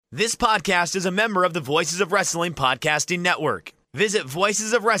This podcast is a member of the Voices of Wrestling Podcasting Network. Visit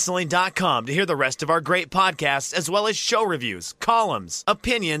voicesofwrestling.com to hear the rest of our great podcasts, as well as show reviews, columns,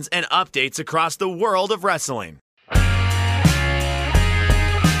 opinions, and updates across the world of wrestling.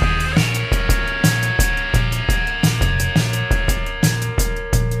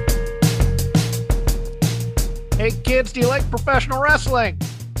 Hey kids, do you like professional wrestling?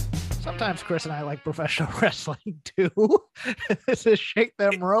 Sometimes Chris and I like professional wrestling too. This is Shake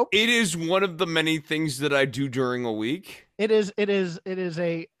Them Rope. It is one of the many things that I do during a week. It is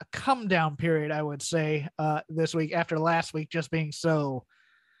a come down period, I would say, this week after last week just being so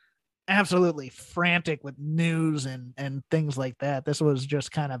absolutely frantic with news and things like that. This was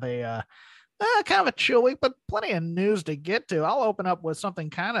just kind of a chill week, but plenty of news to get to. I'll open up with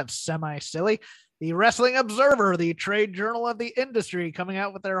something kind of semi-silly. The Wrestling Observer, the trade journal of the industry, coming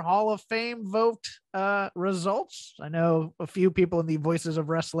out with their Hall of Fame vote results. I know a few people in the Voices of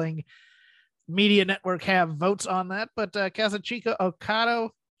Wrestling media network have votes on that, but Kazuchika Okada,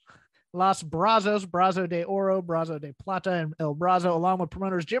 Los Brazos, Brazo de Oro, Brazo de Plata, and El Brazo, along with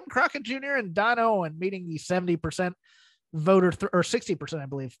promoters Jim Crockett Jr. and Don Owen, meeting the 70% voter or 60%, I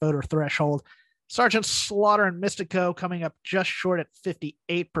believe, voter threshold. Sergeant Slaughter and Mystico coming up just short at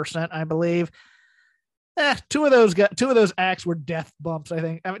 58%, I believe. Two of those acts were death bumps, I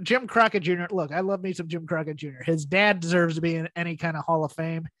think. I mean, Jim Crockett Jr., look, I love me some Jim Crockett Jr. His dad deserves to be in any kind of Hall of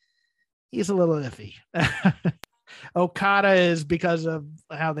Fame. He's a little iffy. Okada is because of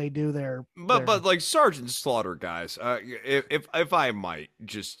how they do their but like Sergeant Slaughter, guys, if I might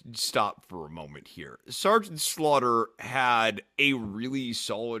just stop for a moment here. Sergeant Slaughter had a really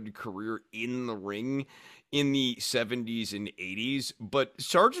solid career in the ring in the 70s and 80s, but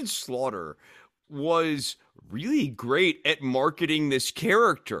Sergeant Slaughter was really great at marketing this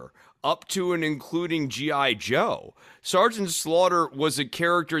character up to and including G.I. Joe. Sergeant Slaughter was a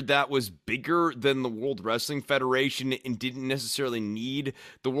character that was bigger than the World Wrestling Federation and didn't necessarily need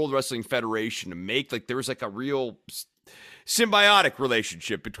the World Wrestling Federation to make. Like, there was like a real symbiotic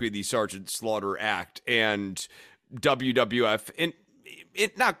relationship between the Sergeant Slaughter act and WWF. And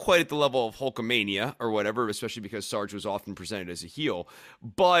it not quite at the level of Hulkamania or whatever, especially because Sarge was often presented as a heel.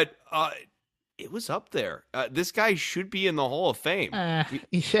 But it was up there. This guy should be in the Hall of Fame.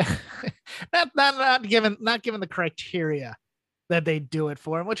 Yeah, not given the criteria that they do it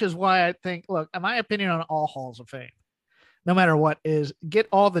for, which is why I think, look, my opinion on all Halls of Fame, no matter what, is get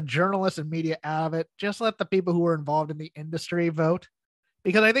all the journalists and media out of it. Just let the people who are involved in the industry vote,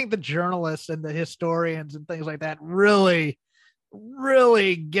 because I think the journalists and the historians and things like that really,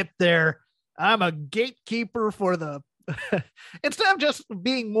 really get there. I'm a gatekeeper for the. Instead of just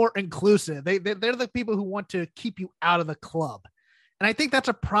being more inclusive, they're the people who want to keep you out of the club. And I think that's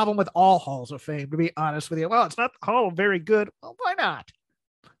a problem with all Halls of Fame, to be honest with you. Well, it's not all very good. Well, why not?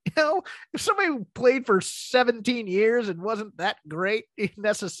 You know, if somebody played for 17 years and wasn't that great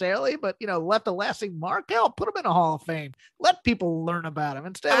necessarily, but, you know, left a lasting mark, hell, put them in a Hall of Fame. Let people learn about him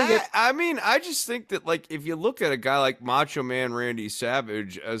instead of I just think that, like, if you look at a guy like Macho Man Randy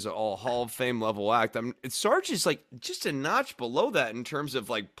Savage as a Hall of Fame level act, Sarge is like just a notch below that in terms of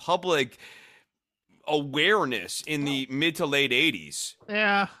like public awareness in the mid to late 80s.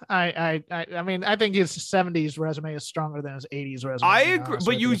 Yeah, I mean, I think his 70s resume is stronger than his 80s resume. I agree,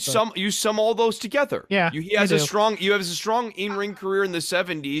 but you sum all those together. Yeah, he has a strong in-ring career in the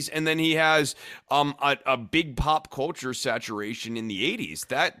 70s, and then he has a big pop culture saturation in the 80s.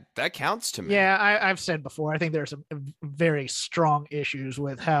 That counts to me. Yeah, I've said before, I think there's some very strong issues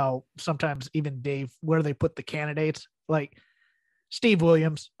with how sometimes even where they put the candidates, like Steve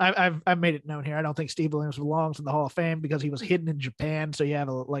Williams. I've made it known here. I don't think Steve Williams belongs in the Hall of Fame because he was hidden in Japan. So you have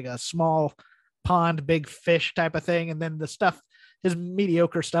a small pond, big fish type of thing. And then his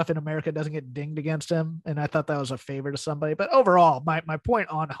mediocre stuff in America doesn't get dinged against him. And I thought that was a favor to somebody. But overall, my point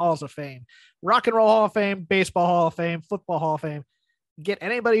on Halls of Fame, Rock and Roll Hall of Fame, Baseball Hall of Fame, Football Hall of Fame, get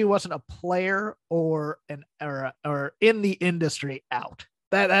anybody who wasn't a player or in the industry out.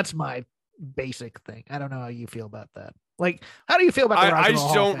 That's my basic thing. I don't know how you feel about that. Like, how do you feel about the Rock and Roll I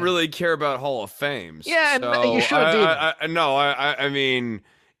just don't really care about Hall of Fames. Yeah, so and you should. I mean,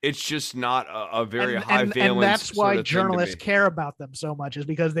 it's just not a very high valence. And that's why journalists care about them so much, is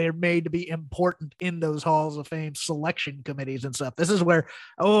because they're made to be important in those Halls of Fame selection committees and stuff. This is where,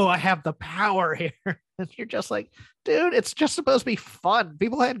 I have the power here. And you're just like, dude, it's just supposed to be fun.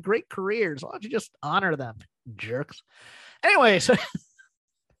 People had great careers. Why don't you just honor them, jerks? Anyways.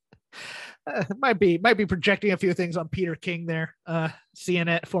 Might be projecting a few things on Peter King there,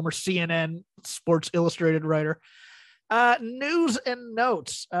 former CNN Sports Illustrated writer. News and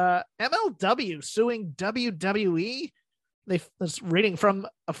notes. MLW suing WWE this reading from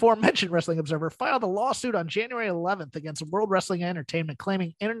aforementioned Wrestling Observer, filed a lawsuit on January 11th against World Wrestling Entertainment,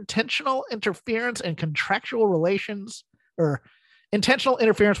 claiming intentional interference with contractual relations, intentional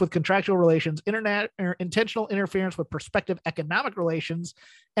interference with prospective economic relations,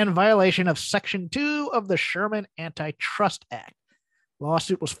 and violation of Section 2 of the Sherman Antitrust Act.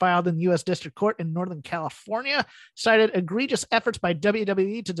 Lawsuit was filed in the U.S. District Court in Northern California, cited egregious efforts by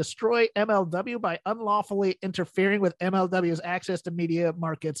WWE to destroy MLW by unlawfully interfering with MLW's access to media,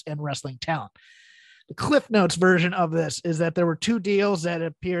 markets, and wrestling talent. The Cliff Notes version of this is that there were two deals that it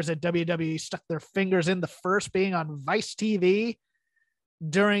appears that WWE stuck their fingers in, the first being on Vice TV.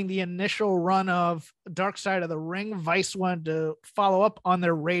 During the initial run of Dark Side of the Ring, Vice wanted to follow up on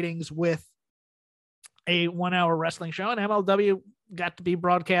their ratings with a 1 hour wrestling show, and MLW got to be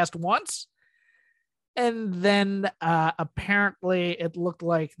broadcast once. And then apparently it looked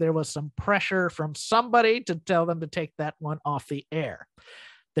like there was some pressure from somebody to tell them to take that one off the air.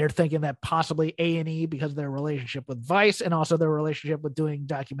 They're thinking that possibly A&E, because of their relationship with Vice and also their relationship with doing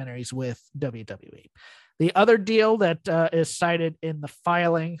documentaries with WWE. The other deal that is cited in the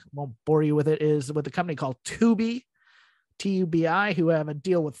filing, won't bore you with it, is with a company called Tubi, Tubi, who have a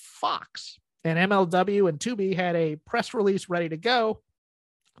deal with Fox. And MLW and Tubi had a press release ready to go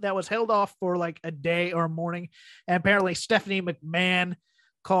that was held off for like a day or a morning. And apparently Stephanie McMahon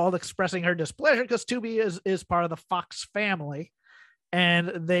called expressing her displeasure because Tubi is part of the Fox family.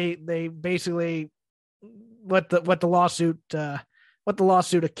 And they basically, what the lawsuit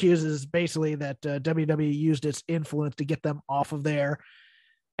accuses basically that WWE used its influence to get them off of there.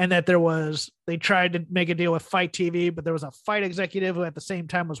 And that they tried to make a deal with Fight TV, but there was a Fight executive who at the same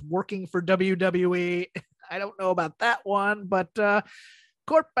time was working for WWE. I don't know about that one, but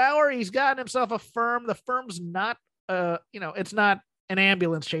Court Bauer, he's gotten himself a firm. The firm's not, it's not an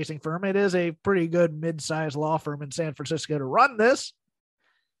ambulance chasing firm. It is a pretty good mid-sized law firm in San Francisco to run this.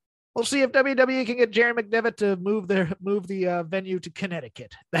 We'll see if WWE can get Jerry McDevitt to move the venue to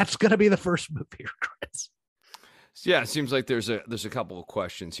Connecticut. That's going to be the first move here, Chris. Yeah, it seems like there's a couple of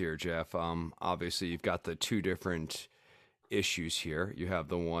questions here, Jeff. Obviously, you've got the two different issues here. You have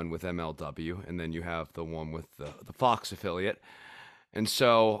the one with MLW, and then you have the one with the Fox affiliate. And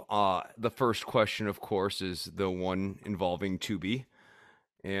so the first question, of course, is the one involving Tubi.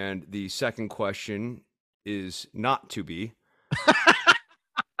 And the second question is not Tubi.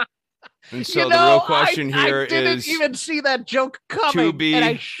 And so the real question here is... I didn't even see that joke coming, Tubi, and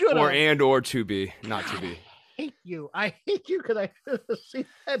I should have. Or Tubi, not Tubi. I hate you because I see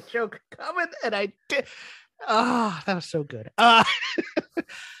that joke coming, and I did. Oh, that was so good.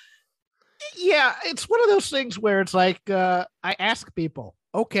 Yeah, it's one of those things where it's like I ask people,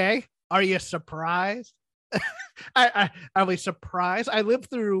 okay, are you surprised? Are we surprised? I lived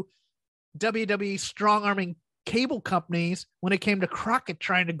through WWE strong-arming cable companies when it came to Crockett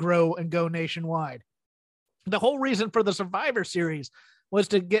trying to grow and go nationwide. The whole reason for the Survivor Series was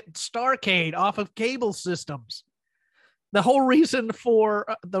to get Starrcade off of cable systems. The whole reason for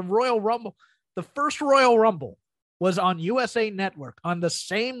the Royal Rumble, the first Royal Rumble, was on USA Network on the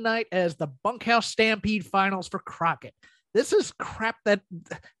same night as the Bunkhouse Stampede finals for Crockett. This is crap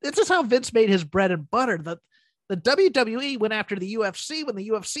this is how Vince made his bread and butter. The WWE went after the UFC when the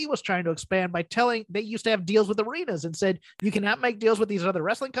UFC was trying to expand by they used to have deals with arenas and said, you cannot make deals with these other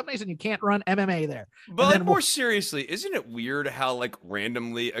wrestling companies and you can't run MMA there. But more seriously, isn't it weird how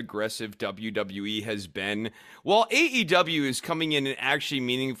randomly aggressive WWE has been? Well, AEW is coming in and actually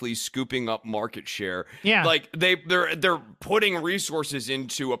meaningfully scooping up market share. Yeah. They're putting resources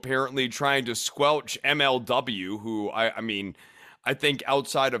into apparently trying to squelch MLW, who I think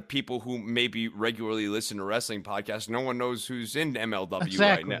outside of people who maybe regularly listen to wrestling podcasts, no one knows who's in MLW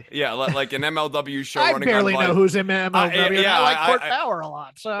exactly. right now. Yeah, like an MLW show. I running barely know who's in MLW. I like Court Bauer a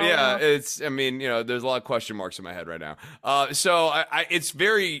lot. So yeah, there's a lot of question marks in my head right now. So it's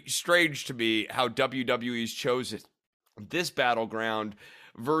very strange to me how WWE's chosen this battleground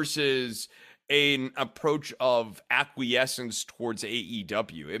versus an approach of acquiescence towards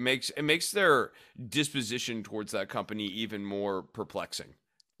AEW. It makes their disposition towards that company even more perplexing.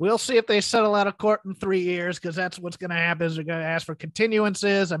 We'll see if they settle out of court in 3 years, because that's what's going to happen. Is they're going to ask for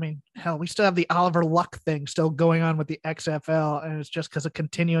continuances. I mean, hell, we still have the Oliver Luck thing still going on with the XFL, and it's just because of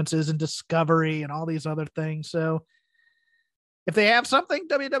continuances and Discovery and all these other things. So if they have something,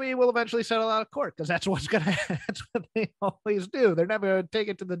 WWE will eventually settle out of court, because that's what they always do. They're never going to take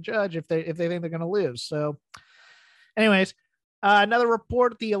it to the judge if they think they're going to lose. So anyways, another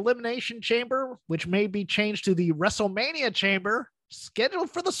report, the Elimination Chamber, which may be changed to the WrestleMania Chamber,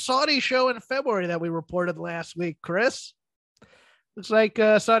 scheduled for the Saudi show in February that we reported last week, Chris. Looks like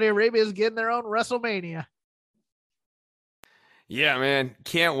Saudi Arabia is getting their own WrestleMania. Yeah, man.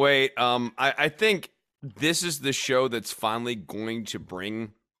 Can't wait. I think this is the show that's finally going to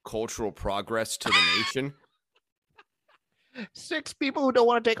bring cultural progress to the nation. 6 people who don't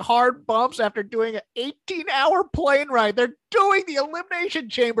want to take hard bumps after doing an 18-hour plane ride. They're doing the Elimination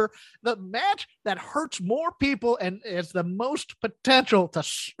Chamber, the match that hurts more people and is the most potential to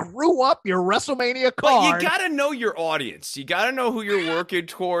screw up your WrestleMania card. But you got to know your audience. You got to know who you're working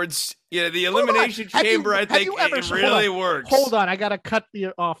towards. Yeah, the Elimination Chamber, I think it really works. Hold on. I got to cut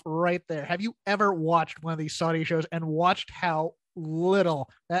you off right there. Have you ever watched one of these Saudi shows and watched how little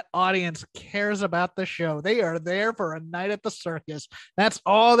that audience cares about the show? They are there for a night at the circus. That's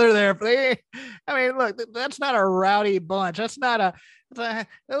all they're there for. I mean, look, that's not a rowdy bunch. That's not a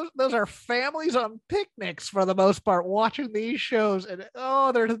those are families on picnics for the most part watching these shows, and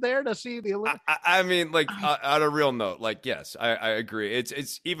they're there to see the I mean, like, on a real note, like, yes, I agree.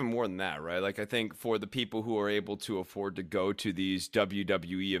 It's even more than that, right? Like, I think for the people who are able to afford to go to these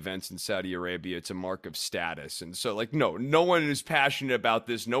WWE events in Saudi Arabia, it's a mark of status. And so, like, no one is passionate about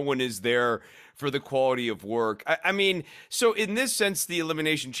this. No one is there for the quality of work. I mean, so in this sense, the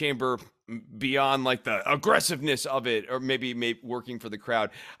Elimination Chamber, beyond like the aggressiveness of it, or maybe working for the crowd,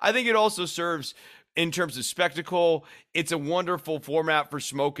 I think it also serves in terms of spectacle. It's a wonderful format for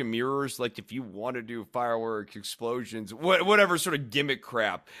smoke and mirrors. Like, if you want to do fireworks, explosions, whatever sort of gimmick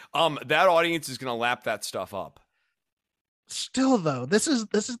crap, that audience is going to lap that stuff up. Still, though, this is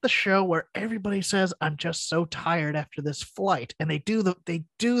the show where everybody says, I'm just so tired after this flight, and they do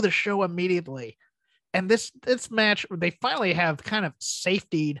the show immediately. And this match, they finally have kind of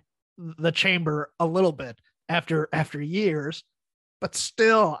safetied the chamber a little bit after years, but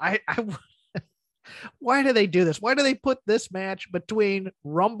still, I why do they do this? Why do they put this match between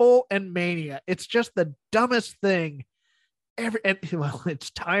Rumble and Mania? It's just the dumbest thing ever. And, well,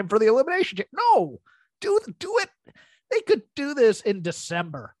 it's time for the Elimination Chamber. No, do it. They could do this in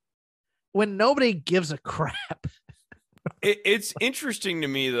December when nobody gives a crap. It's interesting to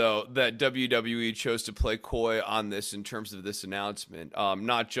me, though, that WWE chose to play coy on this in terms of this announcement,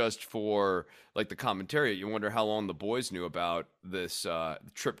 not just for like the commentary. You wonder how long the boys knew about this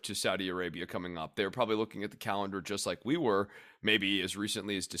trip to Saudi Arabia coming up. They were probably looking at the calendar just like we were, maybe as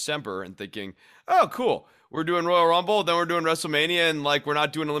recently as December, and thinking, oh, cool, we're doing Royal Rumble, then we're doing WrestleMania, and like we're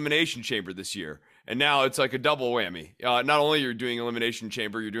not doing Elimination Chamber this year. And now it's like a double whammy. Not only you're doing Elimination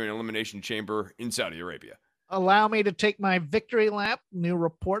Chamber, you're doing Elimination Chamber in Saudi Arabia. Allow me to take my victory lap. New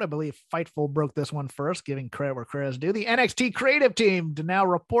report. I believe Fightful broke this one first, giving credit where credit is due. The NXT creative team to now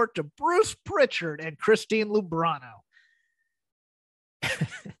report to Bruce Pritchard and Christine Lubrano.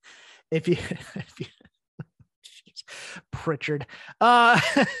 if you Pritchard.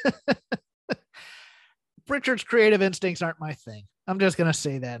 Pritchard's creative instincts aren't my thing. I'm just going to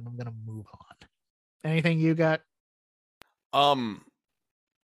say that, and I'm going to move on. Anything you got?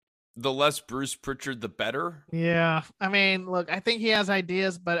 The less Bruce Pritchard, the better. Yeah. I mean, look, I think he has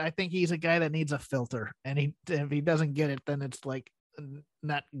ideas, but I think he's a guy that needs a filter. And if he doesn't get it, then it's like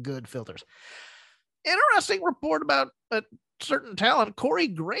not good filters. Interesting report about a certain talent. Corey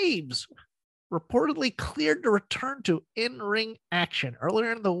Graves reportedly cleared to return to in-ring action.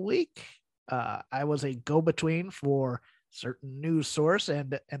 Earlier in the week, I was a go-between for certain news source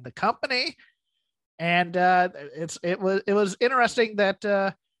and the company. And it was interesting that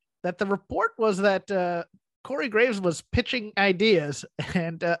the report was that Corey Graves was pitching ideas,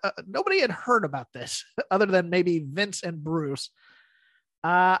 and nobody had heard about this other than maybe Vince and Bruce.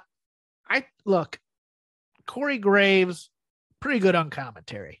 Corey Graves, pretty good on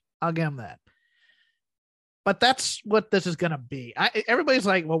commentary. I'll give him that. But that's what this is going to be. Everybody's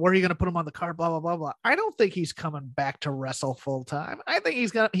like, well, where are you going to put him on the card? Blah, blah, blah, blah. I don't think he's coming back to wrestle full time. I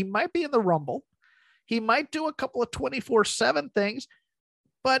think he might be in the Rumble. He might do a couple of 24/7 things,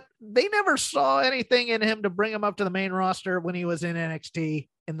 but they never saw anything in him to bring him up to the main roster when he was in NXT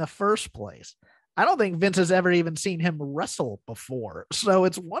in the first place. I don't think Vince has ever even seen him wrestle before. So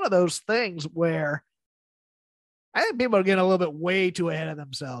it's one of those things where I think people are getting a little bit way too ahead of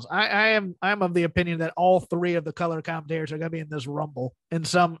themselves. I'm of the opinion that all three of the color commentators are going to be in this Rumble in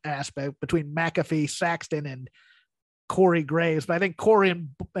some aspect between McAfee, Saxton, and Corey Graves. But I think Corey and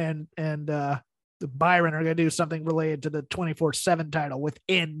Byron are going to do something related to the 24/7 title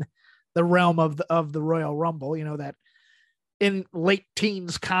within the realm of the Royal Rumble, that in late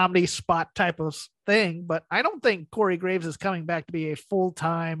teens comedy spot type of thing. But I don't think Corey Graves is coming back to be a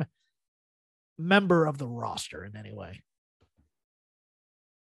full-time member of the roster in any way.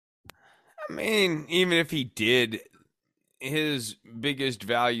 I mean, even if he did, his biggest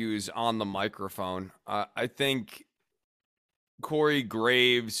value is on the microphone. I think Corey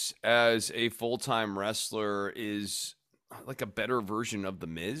Graves as a full-time wrestler is like a better version of the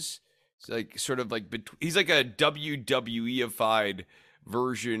Miz. It's like sort of like he's like a WWE-ified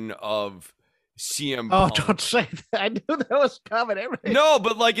version of CM Punk. Oh, don't say that. I knew that was coming. Everything. No,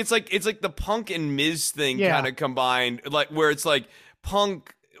 but like it's like the Punk and Miz thing Yeah. kind of combined, like where it's like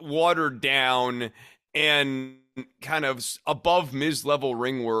Punk watered down and kind of above Miz level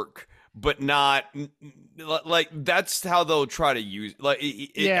ring work, but not like that's how they'll try to use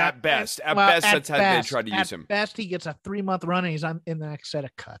at best. At best, that's how they try to use him. At best, he gets a 3-month run and he's in the next set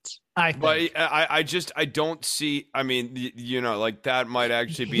of cuts. I think. But I don't see. I mean, you know, like that might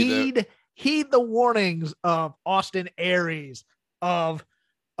actually be heed the warnings of Austin Aries, of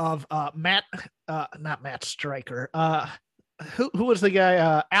Matt, not Matt Stryker. Who was the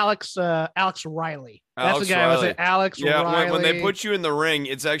guy? Alex Riley. That's the guy. Was it Alex Riley? Yeah, when they put you in the ring,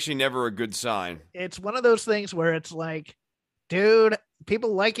 it's actually never a good sign. It's one of those things where it's like, dude,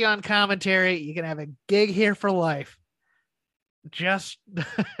 people like you on commentary. You can have a gig here for life. Just,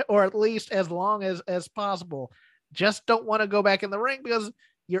 or at least as long as possible. Just don't want to go back in the ring because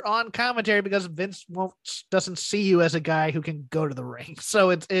you're on commentary because Vince doesn't see you as a guy who can go to the ring. So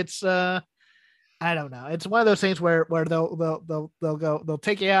it's I don't know. It's one of those things where they'll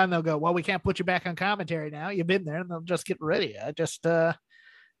take you out and they'll go, well, we can't put you back on commentary now. You've been there, and they'll just get rid of you.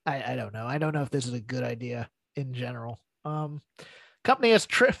 I don't know. I don't know if this is a good idea in general. Company has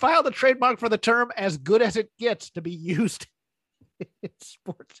filed a trademark for the term "as good as it gets" to be used in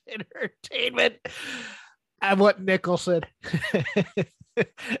sports entertainment. And what Nicholson.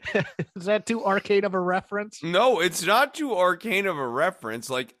 Is that too arcane of a reference? No, it's not too arcane of a reference.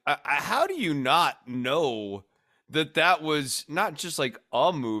 Like, how do you not know that was not just like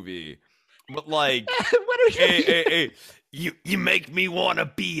a movie, but like, what are you? Hey, you make me want to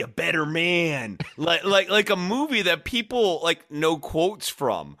be a better man. like a movie that people like know quotes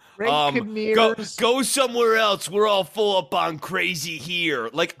from. Go somewhere else. We're all full up on crazy here.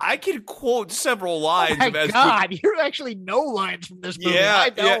 Like I could quote several lines. Oh my God, you actually know lines from this movie.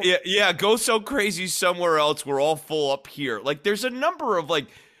 Yeah. Go so crazy somewhere else. We're all full up here. Like there's a number of like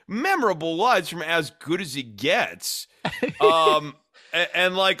memorable lines from As Good as It Gets.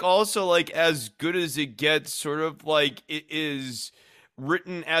 And like also like As Good as It Gets sort of like it is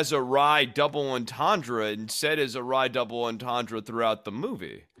written as a wry double entendre and said as a wry double entendre throughout the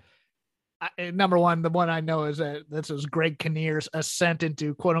movie. Number one, the one I know is that this is Greg Kinnear's ascent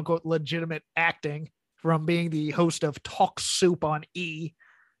into quote unquote legitimate acting from being the host of Talk Soup on E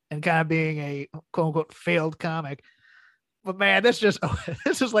and kind of being a quote unquote failed comic. But man, this is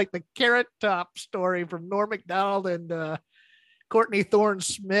like the Carrot Top story from Norm Macdonald and Courtney Thorne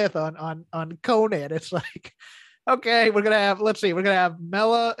Smith on Conan. It's like, okay, we're gonna have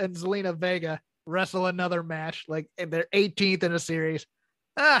Mella and Zelina Vega wrestle another match, like in their 18th in a series.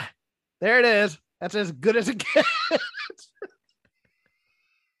 There it is. That's as good as it gets.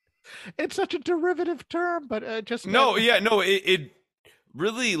 It's such a derivative term, but it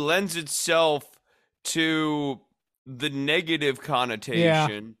really lends itself to the negative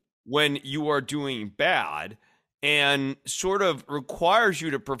connotation when you are doing bad. And sort of requires you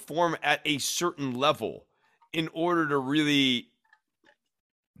to perform at a certain level in order to really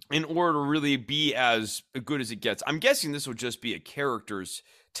be as good as it gets. I'm guessing this will just be a character's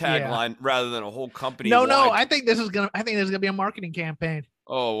tagline rather than a whole company. No, I think this is gonna be a marketing campaign.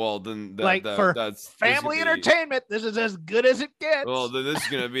 Oh well, then that's family entertainment. This is as good as it gets. Well, then this is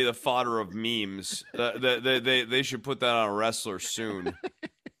gonna be the fodder of memes. They should put that on a wrestler soon.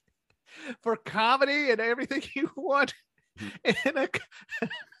 For comedy and everything you want. It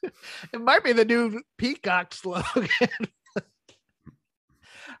might be the new Peacock slogan.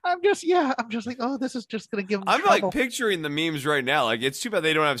 I'm just like, oh, this is just gonna give them trouble. Like picturing the memes right now. Like it's too bad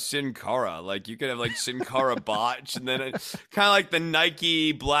they don't have Sin Cara. Like you could have like Sin Cara botch and then kind of like the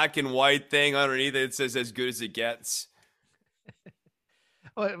Nike black and white thing underneath it says "as good as it gets."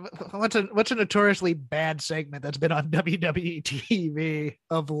 What's a notoriously bad segment that's been on WWE TV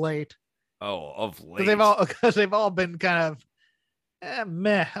of late? Oh, of late. Because they've all been kind of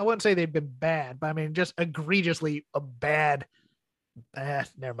meh. I wouldn't say they've been bad, but I mean just egregiously bad.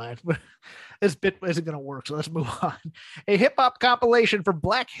 Never mind. This bit isn't going to work, so let's move on. A hip-hop compilation for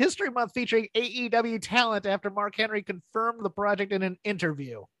Black History Month featuring AEW talent after Mark Henry confirmed the project in an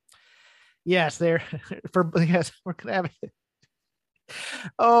interview. Yes, we're going to have it.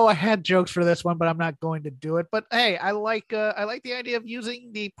 Oh, I had jokes for this one, but I'm not going to do it. But hey, I like the idea of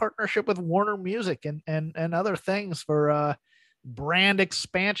using the partnership with Warner Music and other things for brand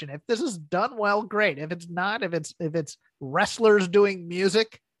expansion. If this is done well, great. If it's not, if it's wrestlers doing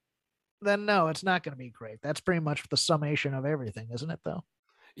music, then no, it's not going to be great. That's pretty much the summation of everything, isn't it? Though.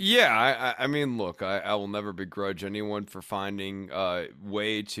 Yeah, I mean, look, I will never begrudge anyone for finding a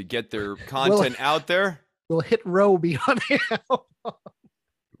way to get their Will content out there. will Hit Row be on the album?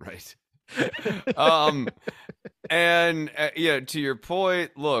 Right. um, And yeah, to your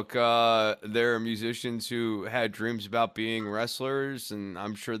point, look, there are musicians who had dreams about being wrestlers, and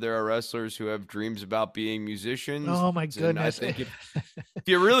I'm sure there are wrestlers who have dreams about being musicians. Oh my And I goodness. think if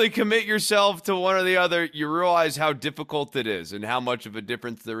you really commit yourself to one or the other, you realize how difficult it is and how much of a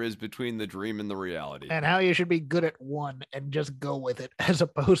difference there is between the dream and the reality. And how you should be good at one and just go with it as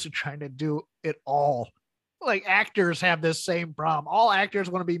opposed to trying to do it all. Like actors have this same problem. All actors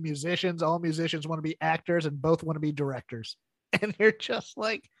want to be musicians, all musicians want to be actors, and both want to be directors. And you're just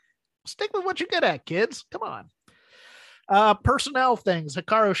like, stick with what you're good at, kids. Come on. Personnel things.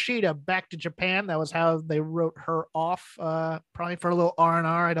 Hikaru Shida back to Japan. That was how they wrote her off. Probably for a little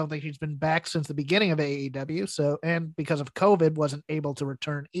R&R. I don't think she's been back since the beginning of AEW. So, and because of COVID, wasn't able to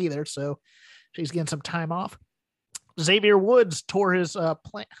return either. So she's getting some time off. Xavier Woods tore his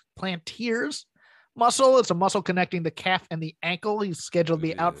planteers muscle. It's a muscle connecting the calf and the ankle. He's scheduled to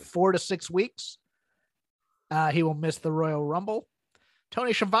be out 4 to 6 weeks. He will miss the Royal Rumble.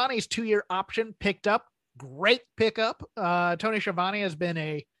 Tony Schiavone's 2-year option picked up. Great pickup. Tony Schiavone has been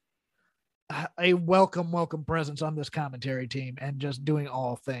a welcome presence on this commentary team and just doing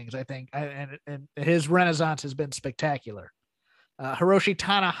all things, I think. And his renaissance has been spectacular. Hiroshi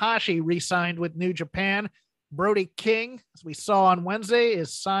Tanahashi re-signed with New Japan. Brody King, as we saw on Wednesday,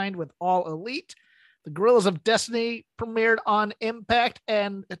 is signed with All Elite. The Guerrillas of Destiny premiered on Impact,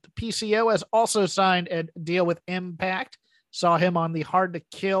 and the PCO has also signed a deal with Impact. Saw him on the Hard to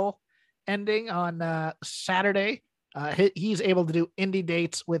Kill ending on Saturday. He's able to do indie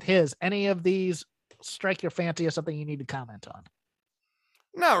dates with his. Any of these strike your fancy as something you need to comment on?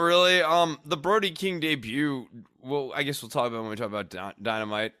 Not really. The Brody King debut, well, I guess we'll talk about when we talk about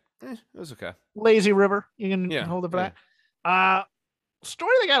Dynamite. It was okay. Lazy River, you can hold it for that.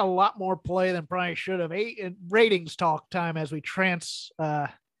 Story that got a lot more play than probably should have. Ratings talk time as we I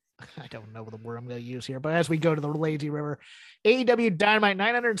don't know the word I'm going to use here, but as we go to the Lazy River, AEW Dynamite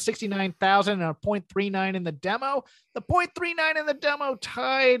 969,000 and a 0.39 in the demo. The 0.39 in the demo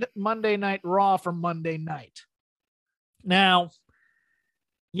tied Monday Night Raw for Monday night. Now,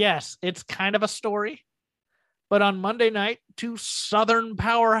 yes, it's kind of a story, but on Monday night, 2 Southern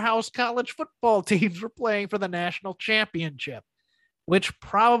powerhouse college football teams were playing for the national championship, which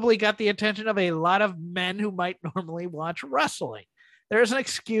probably got the attention of a lot of men who might normally watch wrestling. There's an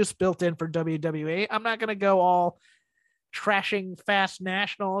excuse built in for WWE. I'm not going to go all trashing fast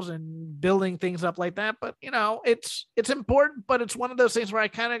nationals and building things up like that, but it's important, but it's one of those things where I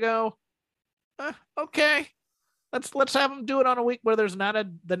kind of go, okay, let's have them do it on a week where there's not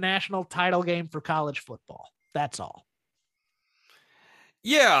the national title game for college football. That's all.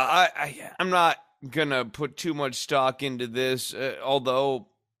 Yeah, I'm not gonna put too much stock into this, although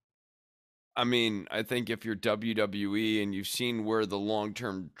I mean, I think if you're WWE and you've seen where the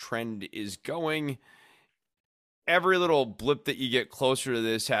long-term trend is going, every little blip that you get closer to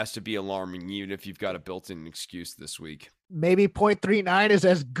this has to be alarming, even if you've got a built-in excuse this week. Maybe 0.39 is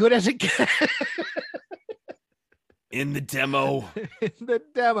as good as it gets. In the demo. In the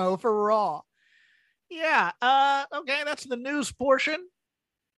demo for Raw. Yeah, okay, that's the news portion.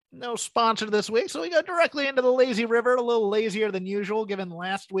 No sponsor this week, so we go directly into the Lazy River, a little lazier than usual, given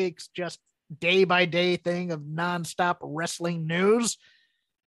last week's just day-by-day thing of nonstop wrestling news.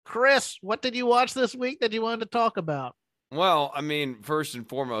 Chris, what did you watch this week that you wanted to talk about? Well, I mean, first and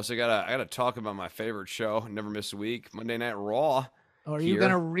foremost, I gotta talk about my favorite show, Never Miss a Week, Monday Night Raw. Are you going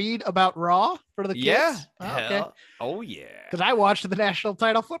to read about Raw for the kids? Yeah. Okay. Oh, yeah. Because I watched the national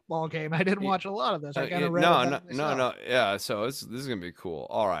title football game. I didn't watch a lot of this. I kind of read No. Yeah, so this is going to be cool.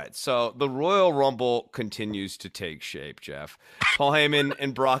 All right. So the Royal Rumble continues to take shape, Jeff. Paul Heyman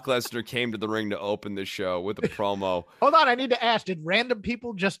and Brock Lesnar came to the ring to open the show with a promo. Hold on. I need to ask, did random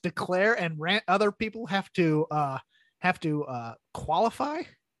people just declare and other people have to qualify?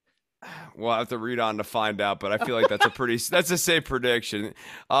 We'll have to read on to find out, but I feel like that's a safe prediction.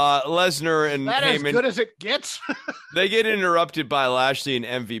 Lesnar and that Heyman, as good as it gets. They get interrupted by Lashley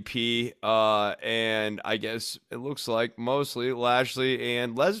and MVP, and I guess it looks like mostly Lashley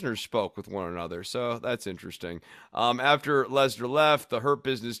and Lesnar spoke with one another, so that's interesting. After Lesnar left, the Hurt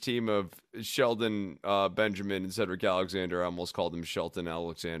Business team of Sheldon Benjamin and Cedric Alexander, I almost called him Shelton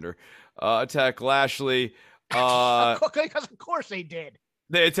Alexander, attack Lashley. Because of course they did.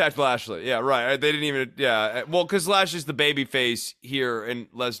 They attacked Lashley. Yeah, right. They didn't even. Yeah. Well, because Lashley's the baby face here, and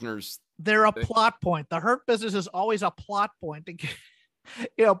Lesnar's. They're a plot point. The Hurt Business is always a plot point.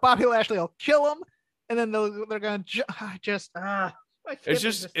 Bobby Lashley will kill him, and then they're going to just.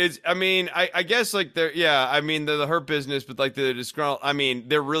 I mean, I guess like they're, yeah, I mean, the Hurt Business, but like the disgruntled, I mean,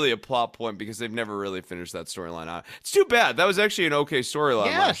 they're really a plot point because they've never really finished that storyline out. It's too bad. That was actually an okay storyline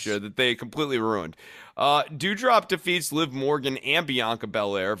last year that they completely ruined. Doudrop defeats Liv Morgan and Bianca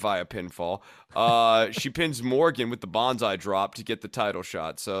Belair via pinfall. She pins Morgan with the bonsai drop to get the title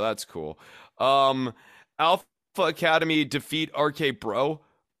shot, so that's cool. Alpha Academy defeat RK Bro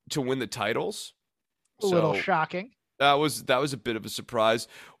to win the titles. A little shocking. That was a bit of a surprise.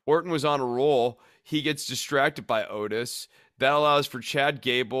 Orton was on a roll. He gets distracted by Otis. That allows for Chad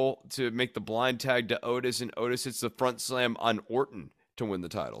Gable to make the blind tag to Otis, and Otis hits the front slam on Orton to win the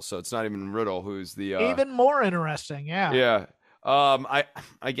title. So it's not even Riddle who's the even more interesting. Yeah. Yeah.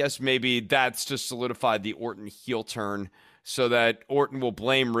 I guess maybe that's to solidify the Orton heel turn so that Orton will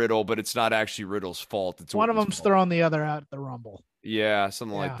blame Riddle, but it's not actually Riddle's fault. It's one Orton's of them's fault. throwing the other out at the Rumble. Yeah,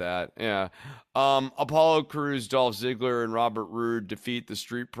 something like that. Yeah. Apollo Crews, Dolph Ziggler, and Robert Roode defeat the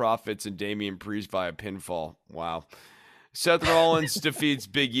Street Profits and Damian Priest via pinfall. Wow. Seth Rollins defeats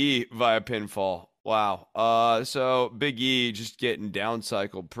Big E via pinfall. Wow. So Big E just getting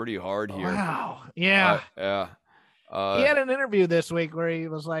downcycled pretty hard here. Wow. Yeah. Yeah. He had an interview this week where he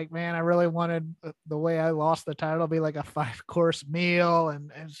was like, man, I really wanted the way I lost the title to be like a 5-course meal.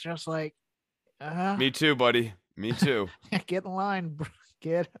 And it's just like, me too, buddy. Me too. Get in line,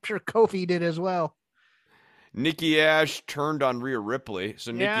 kid. I'm sure Kofi did as well. Nikki Ash turned on Rhea Ripley,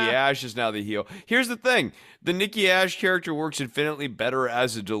 so Nikki Ash is now the heel. Here's the thing. The Nikki Ash character works infinitely better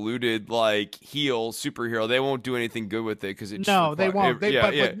as a diluted, like, heel superhero. They won't do anything good with it because it they won't.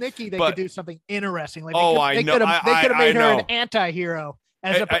 But with Nikki, they could do something interesting. Like I know. They could have made her an anti-hero.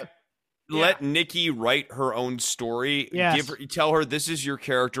 Let Nikki write her own story. Yes. Tell her this is your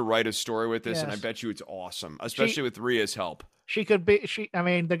character. Write a story with this, and I bet you it's awesome, especially with Rhea's help. She could be. I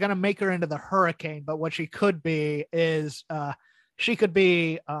mean, they're gonna make her into the Hurricane, but what she could be is, she could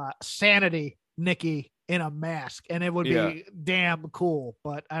be Sanity Nikki in a mask, and it would be damn cool.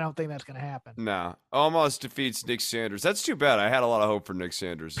 But I don't think that's gonna happen. No, Almost defeats Nick Sanders. That's too bad. I had a lot of hope for Nick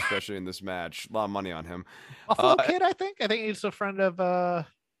Sanders, especially in this match. A lot of money on him. Buffalo Kid, I think he's a friend of. I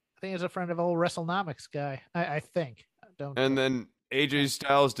think he's a friend of old WrestleNomics guy. I think. Then AJ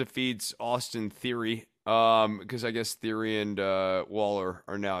Styles defeats Austin Theory. Because I guess Theory and Waller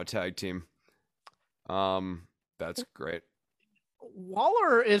are now a tag team. That's great.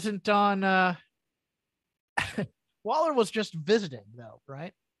 Waller isn't on. Waller was just visiting, though,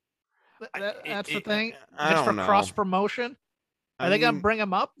 right? That's the thing. Just for cross promotion. Are they gonna bring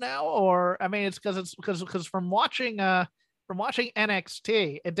him up now, or I mean, it's because from watching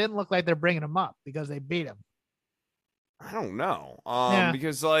NXT, it didn't look like they're bringing him up because they beat him. I don't know.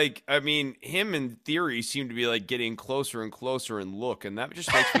 Because like, I mean, him and Theory seem to be like getting closer and closer in look, and that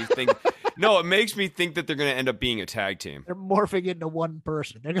just makes me think. No, it makes me think that they're going to end up being a tag team. They're morphing into one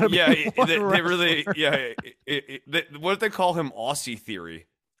person. They're going to be they really. Yeah, what if they call him Aussie Theory?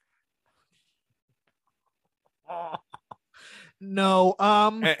 No.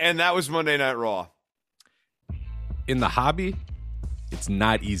 And that was Monday Night Raw. In the hobby, it's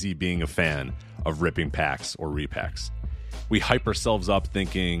not easy being a fan of ripping packs or repacks. We hype ourselves up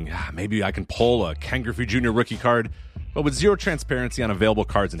thinking, maybe I can pull a Ken Griffey Jr. rookie card, but with zero transparency on available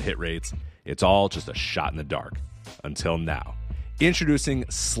cards and hit rates, it's all just a shot in the dark. Until now. Introducing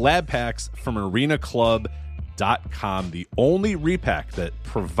Slab Packs from ArenaClub.com, the only repack that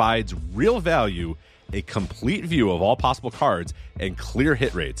provides real value, a complete view of all possible cards, and clear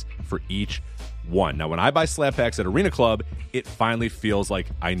hit rates for each one. Now, when I buy Slab Packs at Arena Club, it finally feels like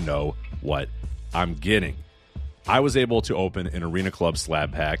I know what I'm getting. I was able to open an Arena Club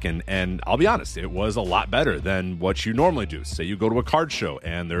slab pack, and I'll be honest, it was a lot better than what you normally do. Say you go to a card show,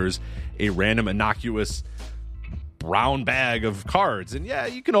 and there's a random innocuous brown bag of cards, and yeah,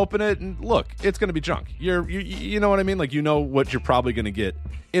 you can open it, and look, it's going to be junk. You know what I mean? Like, you know what you're probably going to get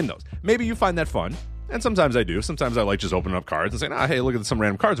in those. Maybe you find that fun, and sometimes I do. Sometimes I like just opening up cards and saying, hey, look at some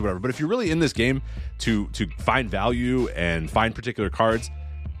random cards or whatever. But if you're really in this game to find value and find particular cards,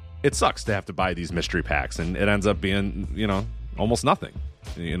 it sucks to have to buy these mystery packs, and it ends up being, almost nothing.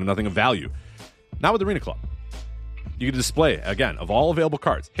 Nothing of value. Not with Arena Club. You can display, again, of all available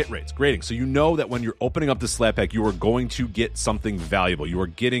cards, hit rates, grading, so you know that when you're opening up the slab pack, you are going to get something valuable. You are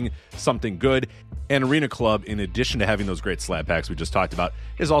getting something good. And Arena Club, in addition to having those great slab packs we just talked about,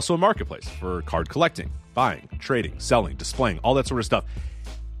 is also a marketplace for card collecting, buying, trading, selling, displaying, all that sort of stuff.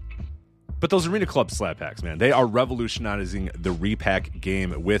 But those Arena Club slab packs, man, they are revolutionizing the repack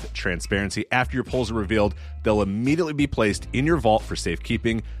game with transparency. After your pulls are revealed, they'll immediately be placed in your vault for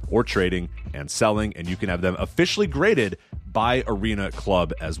safekeeping or trading and selling, and you can have them officially graded by Arena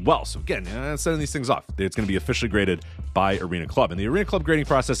Club as well. So again, sending these things off. It's going to be officially graded by Arena Club. And the Arena Club grading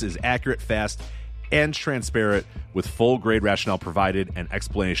process is accurate, fast, and transparent, with full grade rationale provided and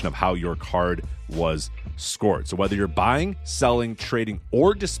explanation of how your card was scored. So whether you're buying, selling, trading,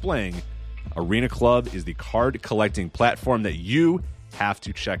 or displaying, Arena Club is the card collecting platform that you have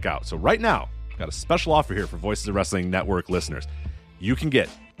to check out. So right now, I've got a special offer here for Voices of Wrestling Network listeners. You can get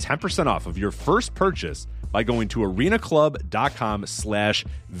 10% off of your first purchase by going to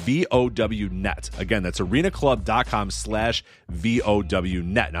arenaclub.com/VOWnet. Again, that's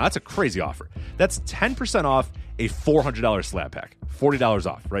arenaclub.com/VOWnet. Now, that's a crazy offer. That's 10% off a $400 slab pack. $40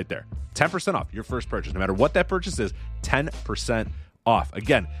 off right there. 10% off your first purchase. No matter what that purchase is, 10% off.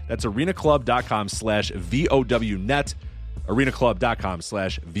 Again, that's arenaclub.com/VOWnet.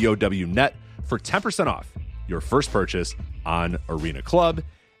 arenaclub.com/VOWnet for 10% off your first purchase on Arena Club.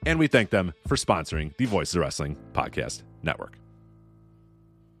 And we thank them for sponsoring the Voices of Wrestling Podcast Network.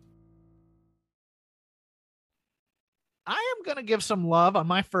 I am going to give some love on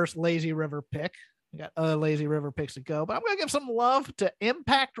my first Lazy River pick. We got other Lazy River picks to go, but I'm going to give some love to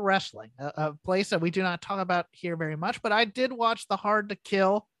Impact Wrestling, a place that we do not talk about here very much, but I did watch the Hard to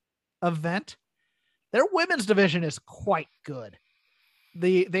Kill event. Their women's division is quite good.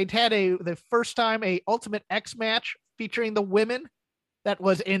 They'd had the first time a Ultimate X match featuring the women that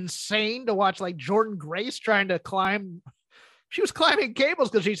was insane to watch, like Jordan Grace trying to climb. She was climbing cables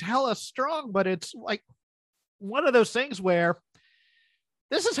because she's hella strong, but it's like one of those things where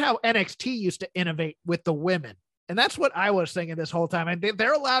this is how NXT used to innovate with the women. And that's what I was thinking this whole time. And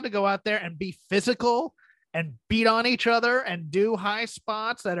they're allowed to go out there and be physical and beat on each other and do high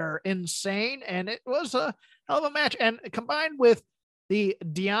spots that are insane. And it was a hell of a match. And combined with the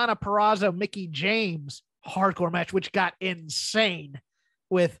Deonna Purrazzo, Mickie James hardcore match, which got insane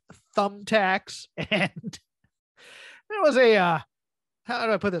with thumbtacks, and there was a how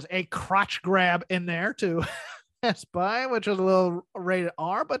do I put this, a crotch grab in there to pass by, which was a little rated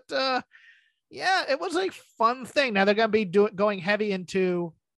R, but yeah, it was a fun thing. Now they're going to be going heavy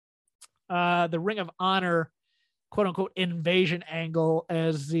into the Ring of Honor quote unquote invasion angle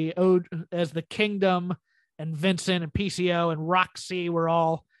as the Kingdom and Vincent and PCO and Roxy were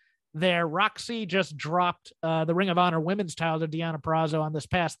all there. Roxy just dropped the Ring of Honor women's title to Deonna Purrazzo on this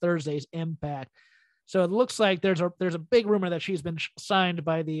past Thursday's Impact. So it looks like there's a big rumor that she's been signed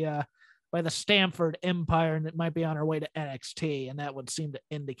by the Stamford Empire, and it might be on her way to NXT, and that would seem to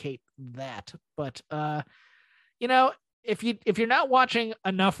indicate that. But if you're not watching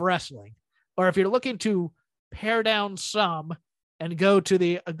enough wrestling, or if you're looking to pare down some and go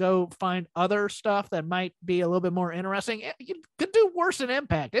find other stuff that might be a little bit more interesting, you could do worse than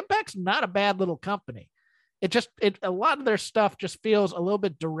Impact. Impact's not a bad little company. A lot of their stuff just feels a little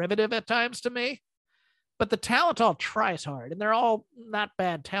bit derivative at times to me, but the talent all tries hard, and they're all not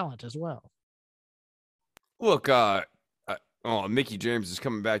bad talent as well. Look, Mickie James is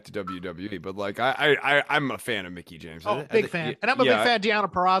coming back to WWE, but like I'm a fan of Mickie James. Oh, big fan, and I'm a big fan of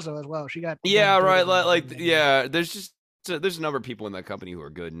Deonna Purrazzo as well. She got right, there's a number of people in that company who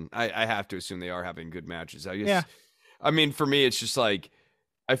are good, and I have to assume they are having good matches. I guess. Yeah. I mean, for me, it's just like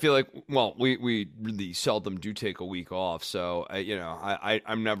I feel like, well, we really seldom do take a week off, so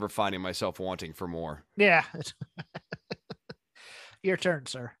I'm never finding myself wanting for more. Yeah. Your turn,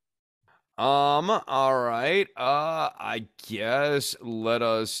 sir. All right. I guess let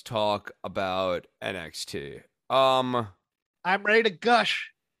us talk about NXT. I'm ready to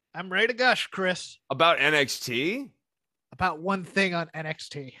gush. Chris. About NXT? About one thing on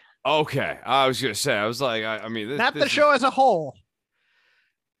NXT. Okay. I was going to say, I was like, I mean, not the show as a whole,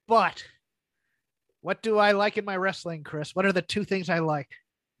 but what do I like in my wrestling, Chris? What are the two things I like?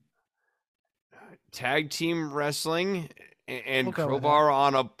 Tag team wrestling and crowbar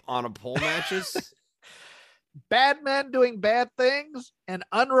on a pole matches. Bad men doing bad things and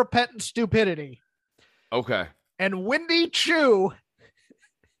unrepentant stupidity. Okay. And Wendy Chu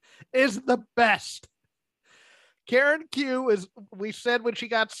is the best. Karen Q is, we said when she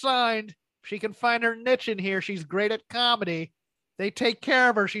got signed, she can find her niche in here. She's great at comedy. They take care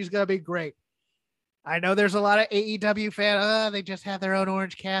of her. She's going to be great. I know there's a lot of AEW fans. They just have their own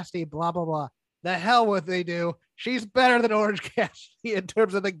Orange Cassidy, blah, blah, blah. The hell what they do. She's better than Orange Cassidy in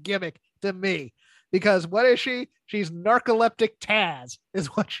terms of the gimmick to me. Because what is she? She's narcoleptic Taz is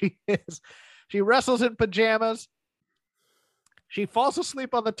what she is. She wrestles in pajamas. She falls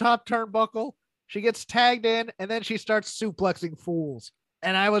asleep on the top turnbuckle. She gets tagged in, and then she starts suplexing fools.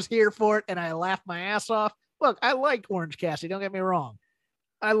 And I was here for it, and I laughed my ass off. Look, I liked Orange Cassidy. Don't get me wrong.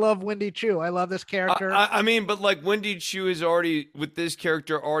 I love Wendy Chu. I love this character. I mean, but like Wendy Chu is already with this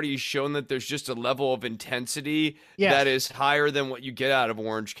character already shown that there's just a level of intensity that is higher than what you get out of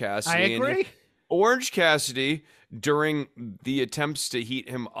Orange Cassidy. I agree. Orange Cassidy, during the attempts to heat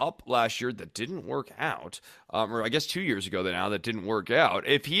him up last year that didn't work out, or I guess 2 years ago that didn't work out.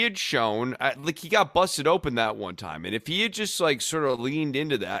 If he had shown, like he got busted open that one time, and if he had just like sort of leaned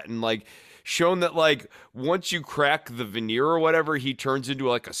into that and like shown that like once you crack the veneer or whatever, he turns into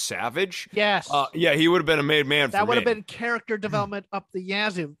like a savage. Yes. Yeah, he would have been a made man. That would have been character development up the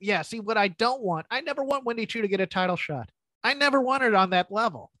yazoo. Yeah. See, what I don't want, I never want Wendy Chu to get a title shot. I never wanted it on that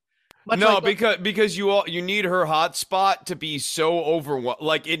level. Because you need her hot spot to be so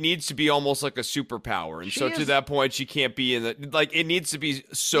like it needs to be almost like a superpower, and to that point she can't be in the like it needs to be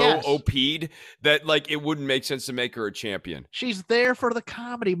so OP'd that like it wouldn't make sense to make her a champion. She's there for the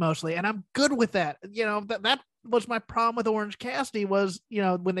comedy mostly, and I'm good with that. You know, that was my problem with Orange Cassidy was, you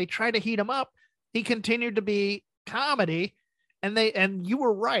know, when they tried to heat him up, he continued to be comedy, and you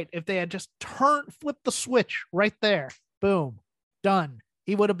were right. If they had just flipped the switch right there, boom, done.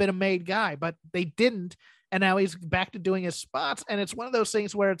 He would have been a made guy, but they didn't. And now he's back to doing his spots. And it's one of those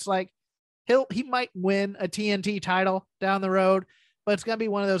things where it's like, he might win a TNT title down the road, but it's going to be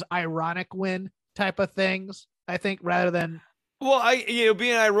one of those ironic win type of things, I think, rather than. Well,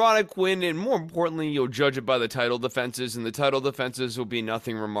 be an ironic win. And more importantly, you'll judge it by the title defenses, and the title defenses will be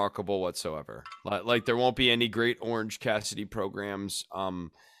nothing remarkable whatsoever. Like there won't be any great Orange Cassidy programs.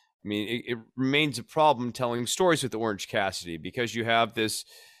 I mean, it remains a problem telling stories with Orange Cassidy because you have this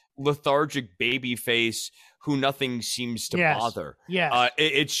lethargic baby face who nothing seems to bother. Yes.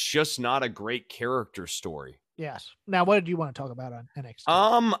 It's just not a great character story. Yes. Now, what did you want to talk about on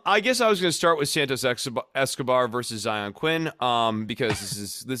NXT? I guess I was going to start with Santos Escobar versus Zion Quinn,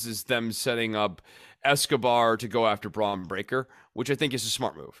 because this is them setting up Escobar to go after Braun Breaker, which I think is a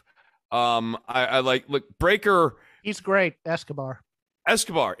smart move. Look, Breaker. He's great, Escobar.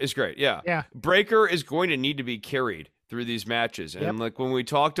 Escobar is great. Yeah. Yeah. Breaker is going to need to be carried through these matches. And like when we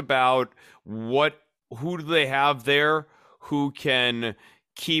talked about who do they have there who can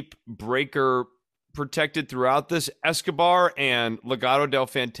keep Breaker protected throughout this, Escobar and Legado del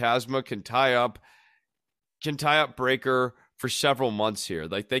Fantasma can tie up Breaker for several months here.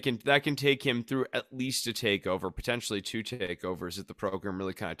 Like that can take him through at least a takeover, potentially 2 takeovers if the program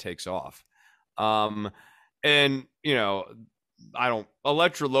really kind of takes off. And you know,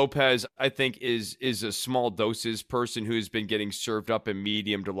 Elektra Lopez, I think, is a small doses person who's been getting served up in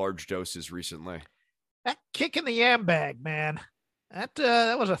medium to large doses recently. That kick in the yam bag, man.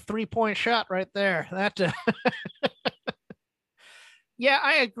 That was a 3-point shot right there. Yeah,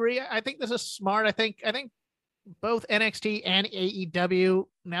 I agree. I think this is smart. I think both NXT and AEW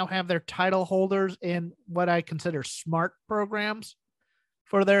now have their title holders in what I consider smart programs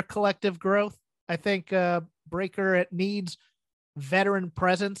for their collective growth. I think Breaker needs veteran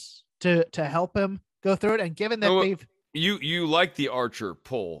presence to help him go through it, and given that you like the Archer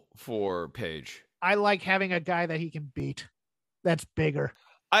pull for Paige. I like having a guy that he can beat that's bigger.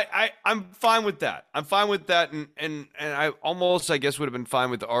 I'm fine with that. And I almost, I guess, would have been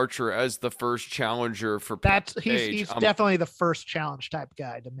fine with Archer as the first challenger for Paige. He's definitely the first challenge type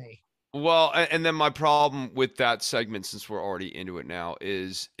guy to me. Well, and then my problem with that segment, since we're already into it now,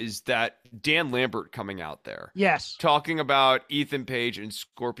 is that Dan Lambert coming out there. Yes. Talking about Ethan Page and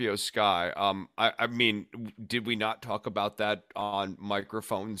Scorpio Sky. I mean, did we not talk about that on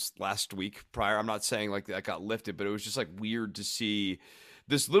microphones last week prior? I'm not saying like that got lifted, but it was just like weird to see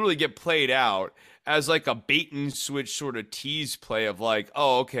this literally get played out as like a bait and switch sort of tease play of like,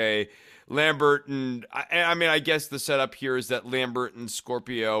 oh, okay, Lambert and I mean, I guess the setup here is that Lambert and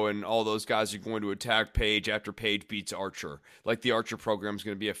Scorpio and all those guys are going to attack Paige after Paige beats Archer. Like the Archer program is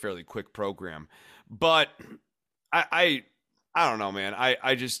going to be a fairly quick program, but I don't know, man. I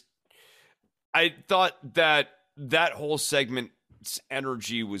thought that whole segment's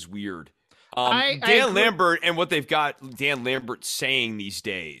energy was weird. Dan Lambert and what they've got Dan Lambert saying these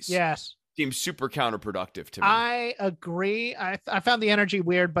days. Yes. Seems super counterproductive to me. I agree. I found the energy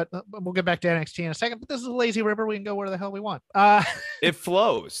weird, but we'll get back to NXT in a second. But this is a lazy river. We can go where the hell we want. It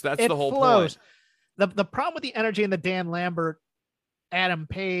flows. That's the whole point. The problem with the energy in the Dan Lambert, Adam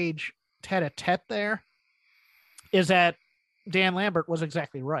Page tete-a-tete there is that Dan Lambert was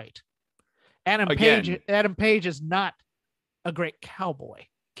exactly right. Adam Page is not a great cowboy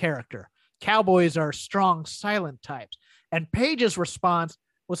character. Cowboys are strong, silent types. And Page's response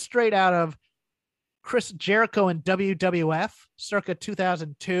was straight out of Chris Jericho in WWF circa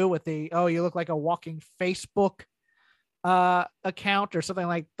 2002 with the, oh, you look like a walking Facebook account or something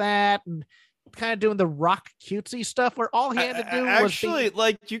like that. And kind of doing the Rock cutesy stuff where all he had to do was actually,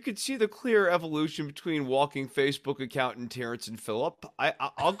 like, you could see the clear evolution between walking Facebook account and Terrence and Phillip.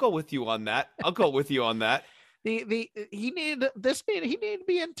 I'll go with you on that. I'll go with you on that. he needed to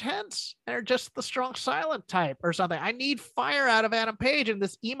be intense or just the strong silent type or something. I need fire out of Adam Page, and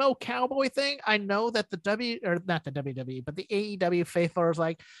this emo cowboy thing. I know that not the WWE, but the AEW faithful is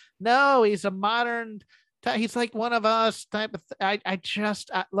like, no, he's a modern. He's like one of us type of.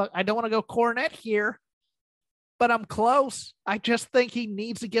 Look, I don't want to go Cornette here, but I'm close. I just think he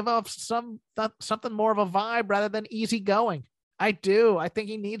needs to give off something more of a vibe rather than easygoing. I do. I think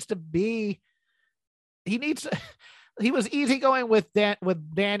he needs to be. He was easygoing with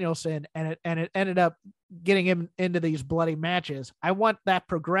Danielson, and it ended up getting him into these bloody matches. I want that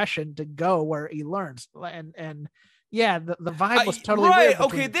progression to go where he learns, and yeah, the vibe was totally right.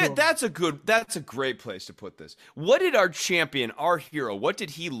 weird. Okay, that's a great place to put this. What did our champion, our hero, what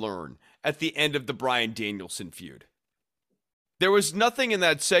did he learn at the end of the Bryan Danielson feud? There was nothing in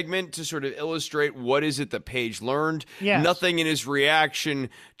that segment to sort of illustrate what is it that Page learned. Yes. Nothing in his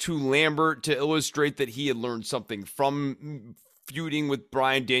reaction to Lambert to illustrate that he had learned something from feuding with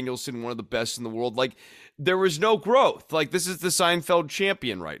Bryan Danielson, one of the best in the world. Like, there was no growth. Like, this is the Seinfeld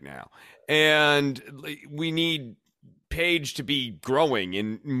champion right now. And we need Page to be growing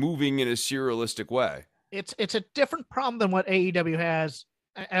and moving in a serialistic way. It's a different problem than what AEW has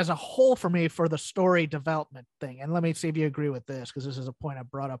as a whole for me for the story development thing. And let me see if you agree with this, because this is a point I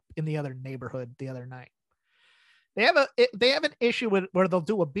brought up in the other neighborhood the other night. They have an issue with where they'll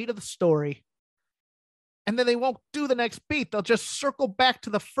do a beat of the story and then they won't do the next beat. They'll just circle back to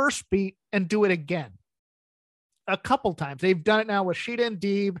the first beat and do it again. A couple times. They've done it now with Sheeta and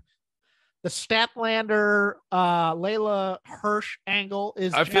Deeb. The Statlander, Layla Hirsch angle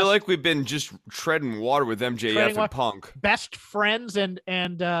is. I feel like we've been just treading water with MJF and Punk. Best friends and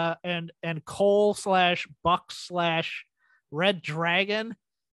Cole / Buck / Red Dragon.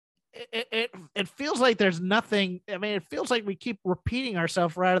 It feels like there's nothing. I mean, it feels like we keep repeating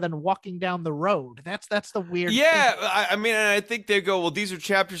ourselves rather than walking down the road. That's the weird. Yeah, thing. I mean, I think they go, well, these are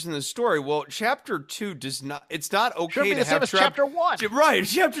chapters in the story. Well, chapter 2 does not. It's not okay to have chapter 1. Right,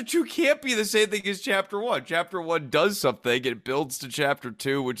 chapter 2 can't be the same thing as chapter 1. Chapter 1 does something, it builds to chapter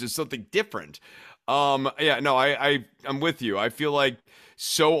 2, which is something different. Yeah, no, I'm with you. I feel like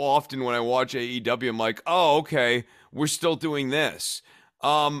so often when I watch AEW, I'm like, oh, okay, we're still doing this.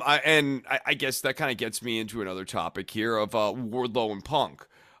 I guess that kind of gets me into another topic here of Wardlow and Punk.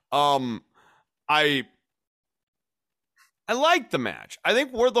 I like the match. I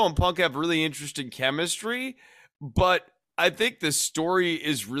think Wardlow and Punk have really interesting chemistry, but I think the story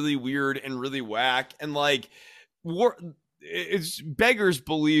is really weird and really whack. And like, it's beggars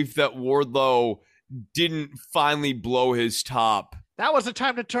belief that Wardlow didn't finally blow his top. That was the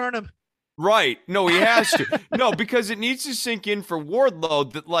time to turn him. Right. No, he has to. No, because it needs to sink in for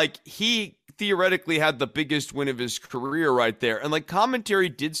Wardlow that, like, he theoretically had the biggest win of his career right there. And, like, commentary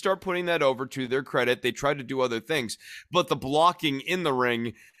did start putting that over to their credit. They tried to do other things, but the blocking in the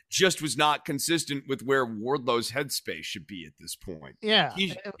ring just was not consistent with where Wardlow's headspace should be at this point. Yeah.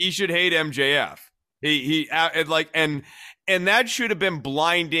 He should hate MJF. And that should have been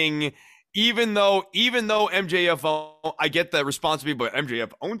blinding. Even though MJF, I get the responsibility, but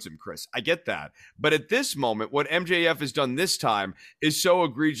MJF owns him, Chris. I get that. But at this moment, what MJF has done this time is so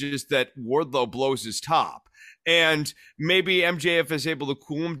egregious that Wardlow blows his top. And maybe MJF is able to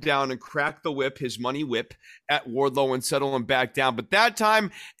cool him down and crack the whip, his money whip, at Wardlow and settle him back down. But that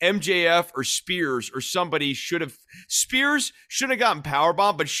time, MJF or Spears or somebody Spears should have gotten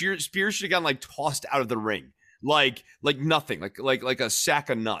powerbombed, but Spears should have gotten, like, tossed out of the ring. Like nothing, like a sack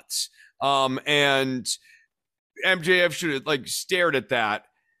of nuts. And MJF should have, like, stared at that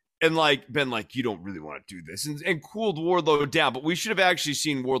and, like, been like, you don't really want to do this, and cooled Wardlow down. But we should have actually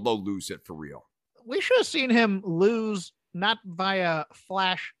seen Wardlow lose it for real. We should have seen him lose not via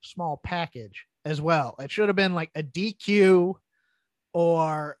flash small package as well. It should have been like a DQ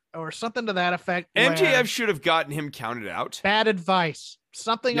or something to that effect. MJF should have gotten him counted out. Bad advice.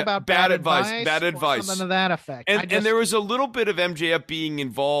 Something about bad advice. Something to that effect. And there was a little bit of MJF being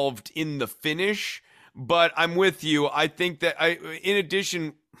involved in the finish, but I'm with you. I think that in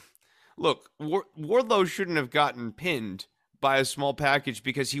addition, look, Wardlow shouldn't have gotten pinned by a small package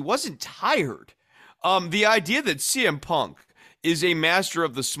because he wasn't tired. The idea that CM Punk is a master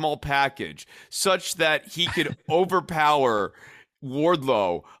of the small package such that he could overpower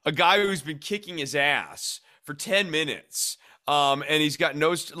Wardlow, a guy who's been kicking his ass for 10 minutes. And he's got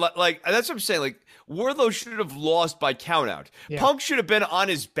no, like, that's what I'm saying. Like, Wardlow should have lost by countout. Yeah. Punk should have been on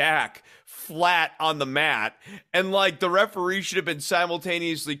his back, flat on the mat, and, like, the referee should have been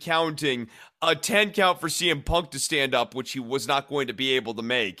simultaneously counting a 10 count for CM Punk to stand up, which he was not going to be able to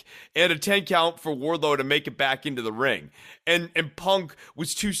make, and a 10 count for Wardlow to make it back into the ring. And Punk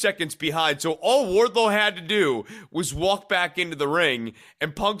was 2 seconds behind. So all Wardlow had to do was walk back into the ring,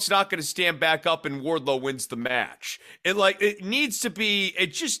 and Punk's not going to stand back up and Wardlow wins the match.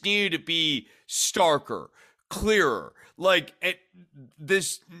 It just needed to be starker, clearer.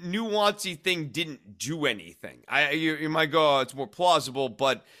 This nuancy thing didn't do anything. You might go, oh, it's more plausible,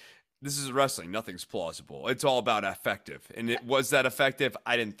 but this is wrestling. Nothing's plausible. It's all about effective. And was that effective?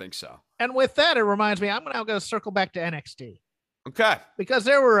 I didn't think so. And with that, it reminds me, I'm now going to circle back to NXT. Okay. Because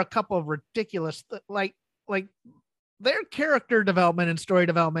there were a couple of ridiculous, like their character development and story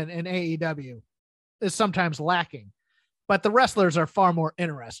development in AEW is sometimes lacking, but the wrestlers are far more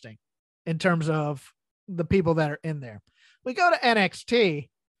interesting in terms of the people that are in there. We go to NXT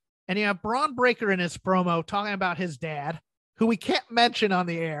and you have Braun Breaker in his promo talking about his dad, who we can't mention on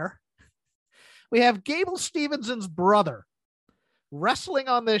the air. We have Gable Stevenson's brother wrestling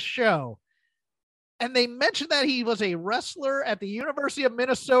on this show. And they mentioned that he was a wrestler at the University of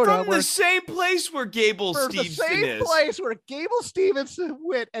Minnesota. From the same place where Gable Stevenson is. The same place where Gable Stevenson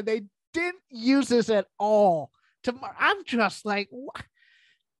went. And they didn't use this at all. I'm just like, what?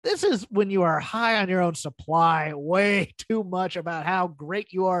 This is when you are high on your own supply, way too much about how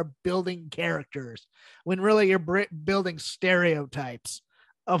great you are building characters, when really you're building stereotypes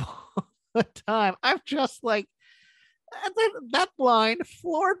of all the time. I'm just like, that line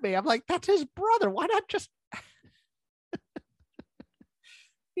floored me. I'm like, that's his brother. Why not just...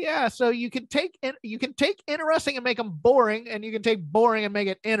 Yeah, so you can take interesting and make them boring, and you can take boring and make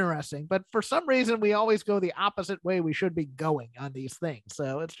it interesting. But for some reason, we always go the opposite way we should be going on these things.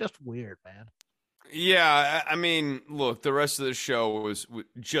 So it's just weird, man. Yeah, I mean, look, the rest of the show was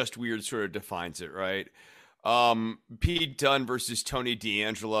just weird, sort of defines it, right? Pete Dunne versus Tony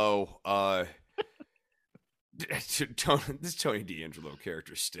D'Angelo. This Tony D'Angelo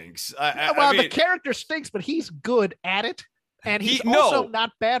character stinks. I mean, the character stinks, but he's good at it. And he's also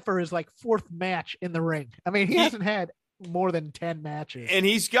not bad for his fourth match in the ring. I mean, he hasn't had more than 10 matches. And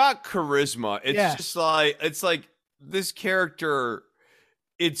he's got charisma. It's just like this character,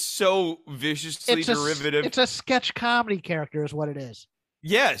 it's so viciously derivative. It's a sketch comedy character is what it is.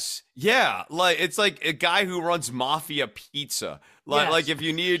 Yes. Yeah. It's like a guy who runs Mafia Pizza. Like if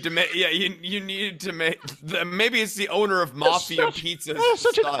you needed to make, you needed to make, maybe it's the owner of Mafia Pizza. That's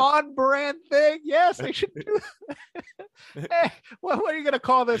such an on-brand thing. Yes, they should do that. Hey, what are you going to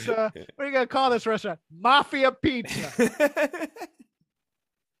call this? What are you going to call this restaurant? Mafia Pizza.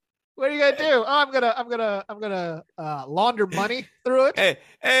 What are you gonna do? Oh, I'm gonna launder money through it.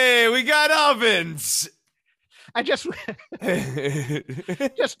 Hey, we got ovens. I just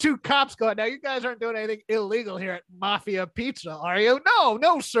two cops going, now you guys aren't doing anything illegal here at Mafia Pizza, are you?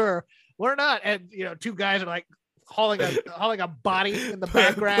 No, sir, we're not. And two guys are hauling a body in the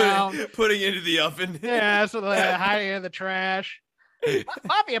background, putting into the oven. Yeah, so they're hiding in the trash.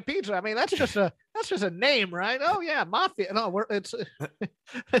 Mafia Pizza. I mean, that's just a name, right? Oh yeah, Mafia. No, it's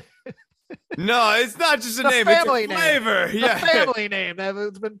no, it's not just a name. It's a flavor. Name. Yeah, the family name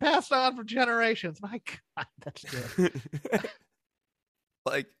that's been passed on for generations. My God, that's good.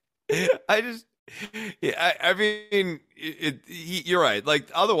 I mean, you're right.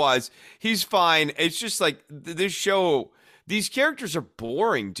 Otherwise, he's fine. It's just this show. These characters are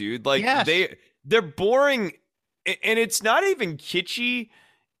boring, dude. They're boring, and it's not even kitschy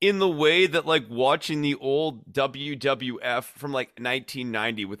in the way that watching the old WWF from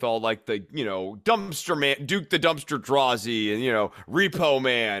 1990 with all the Dumpster Man, Duke the Dumpster Drazi, and Repo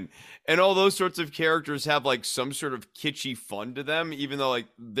Man, and all those sorts of characters have some sort of kitschy fun to them, even though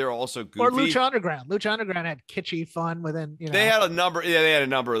they're also goofy. Or Lucha Underground. Lucha Underground had kitschy fun within. They had a number. Yeah, they had a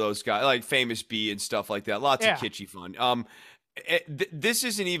number of those guys, like Famous B and stuff like that. Lots of kitschy fun. This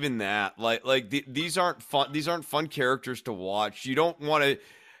isn't even that. These aren't fun. These aren't fun characters to watch. You don't want to.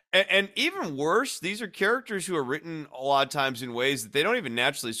 And even worse, these are characters who are written a lot of times in ways that they don't even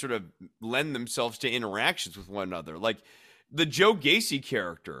naturally sort of lend themselves to interactions with one another. Like the Joe Gacy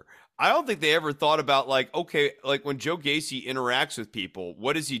character, I don't think they ever thought about when Joe Gacy interacts with people,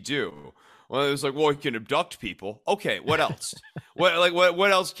 what does he do? Well, it was he can abduct people. Okay, what else?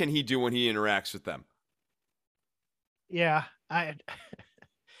 what else can he do when he interacts with them? Yeah, the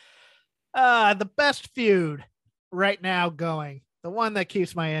best feud right now going. The one that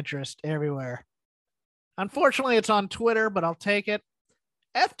keeps my interest everywhere. Unfortunately, it's on Twitter, but I'll take it.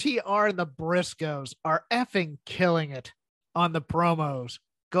 FTR and the Briscoes are effing killing it on the promos,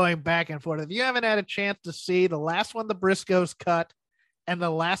 going back and forth. If you haven't had a chance to see the last one the Briscoes cut and the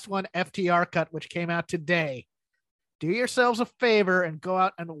last one FTR cut, which came out today, do yourselves a favor and go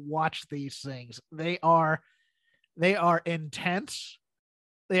out and watch these things. They are intense.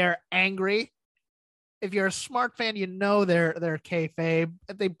 They are angry. If you're a smart fan, you know they're kayfabe.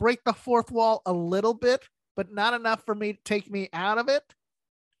 They break the fourth wall a little bit, but not enough for me to take me out of it.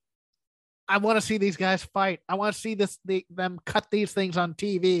 I want to see these guys fight. I want to see them cut these things on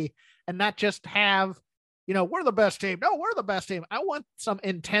TV and not just have, we're the best team. No, we're the best team. I want some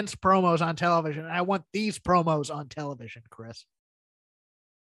intense promos on television. And I want these promos on television, Chris.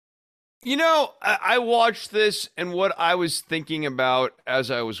 I watched this, and what I was thinking about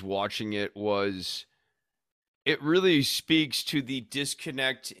as I was watching it was it really speaks to the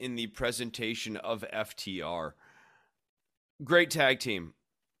disconnect in the presentation of FTR. Great tag team.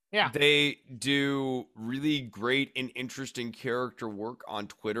 Yeah. They do really great and interesting character work on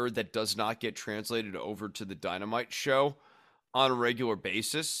Twitter that does not get translated over to the Dynamite show on a regular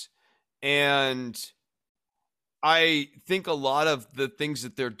basis. And I think a lot of the things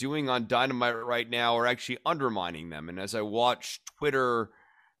that they're doing on Dynamite right now are actually undermining them. And as I watch Twitter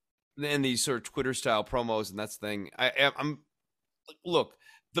and these sort of Twitter style promos and that's the thing, I'm look,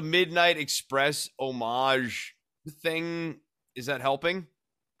 the Midnight Express homage thing, is that helping?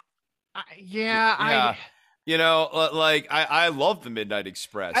 I love the Midnight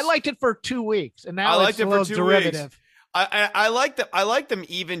Express. I liked it for 2 weeks, and now I liked it's a little derivative. Weeks. I like them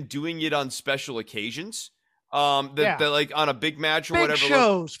even doing it on special occasions. That like on a big match or big whatever.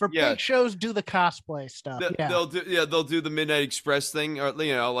 Shows for big shows, do the cosplay stuff. They'll do the Midnight Express thing, or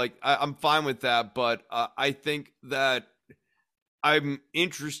I'm fine with that. But I think that I'm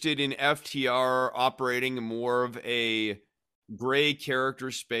interested in FTR operating more of a gray character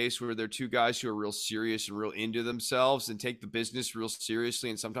space where they're two guys who are real serious and real into themselves and take the business real seriously.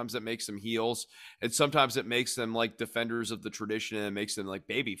 And sometimes that makes them heels, and sometimes it makes them like defenders of the tradition, and it makes them like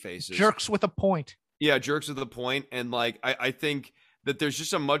baby faces, jerks with a point. Yeah, jerks with a point. And I think that there's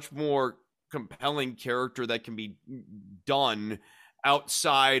just a much more compelling character that can be done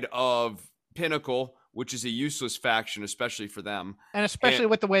outside of Pinnacle, which is a useless faction, especially for them. And especially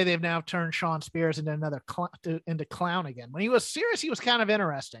with the way they've now turned Shawn Spears into another into clown again. When he was serious, he was kind of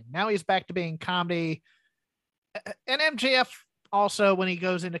interesting. Now he's back to being comedy. And MJF also, when he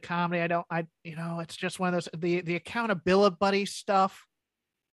goes into comedy, it's just one of those, the accountability buddy stuff.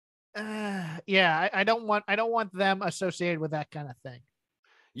 I don't want them associated with that kind of thing.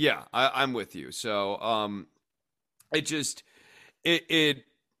 Yeah, I'm with you. So,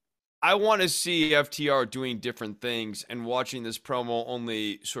 I want to see FTR doing different things, and watching this promo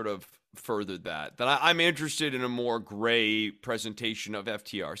only sort of furthered that. I'm interested in a more gray presentation of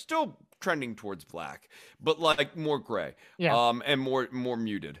FTR, still trending towards black, but like more gray, and more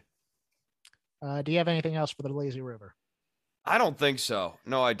muted. Do you have anything else for the Lazy River? I don't think so.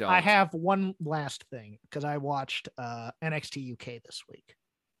 No, I don't. I have one last thing, because I watched NXT UK this week.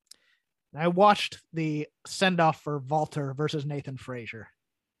 And I watched the send-off for Walter versus Nathan Frazier.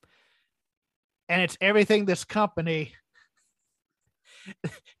 And it's everything this company. Do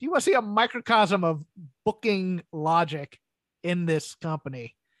you want to see a microcosm of booking logic in this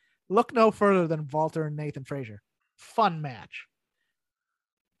company? Look no further than Walter and Nathan Frazier. Fun match.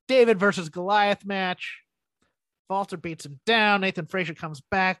 David versus Goliath match. Walter beats him down. Nathan Frazier comes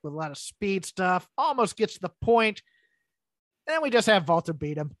back with a lot of speed stuff. Almost gets to the point. And then we just have Walter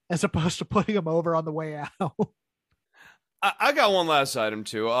beat him, as opposed to putting him over on the way out. I got one last item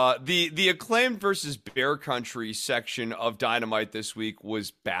too. The Acclaimed versus Bear Country section of Dynamite this week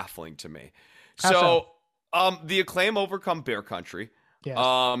was baffling to me. So, the Acclaim overcome Bear Country. Yes.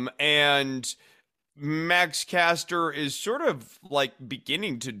 And Max Caster is sort of like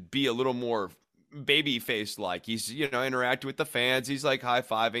beginning to be a little more baby face like. He's interacting with the fans. He's like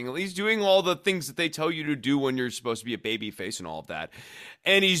high-fiving. He's doing all the things that they tell you to do when you're supposed to be a baby face and all of that.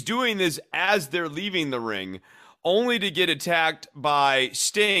 And he's doing this as they're leaving the ring, only to get attacked by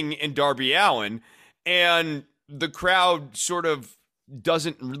Sting and Darby Allin, and the crowd sort of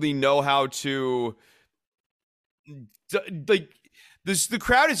doesn't really know how to the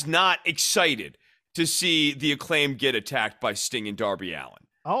crowd is not excited to see the Acclaim get attacked by Sting and Darby Allin.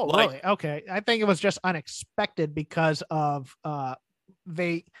 Oh, really? Okay. I think it was just unexpected because of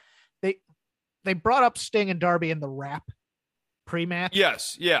they brought up Sting and Darby in the rap pre-match.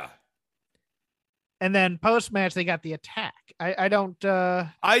 Yes, yeah. And then post-match, they got the attack. I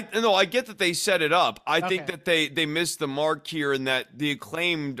get that they set it up. I think that they missed the mark here, in that the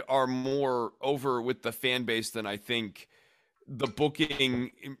Acclaimed are more over with the fan base than I think the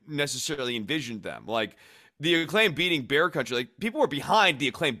booking necessarily envisioned them. Like, the Acclaim beating Bear Country, like people were behind the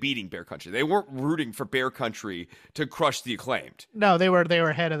Acclaim beating Bear Country. They weren't rooting for Bear Country to crush the Acclaimed. No, they were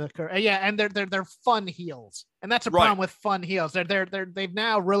ahead of the curve. Yeah, and they're fun heels, and that's a problem with fun heels. They've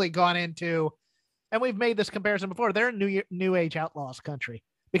now really gone into, and we've made this comparison before. They're a new age outlaws country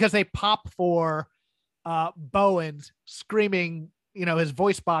because they pop for Bowens screaming, his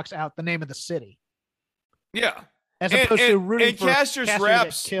voice box out the name of the city. Yeah, as opposed to rooting for Caster's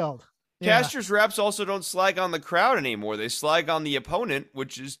reps killed. Caster's reps also don't slag on the crowd anymore. They slag on the opponent,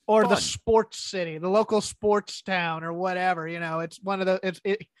 which is or fun. the sports city, the local sports town, or whatever. It's one of the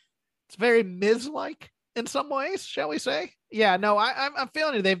it's very Miz-like in some ways, shall we say? Yeah, no, I'm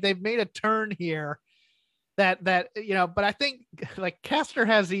feeling it. They've made a turn here that but I think like Caster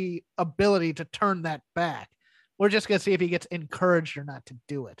has the ability to turn that back. We're just gonna see if he gets encouraged or not to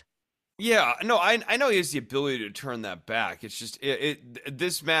do it. Yeah, no, I know he has the ability to turn that back. It's just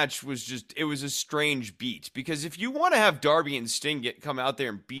this match was a strange beat, because if you want to have Darby and Sting come out there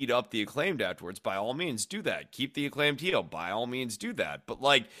and beat up the Acclaimed afterwards, by all means do that. Keep the Acclaimed heel, by all means do that. But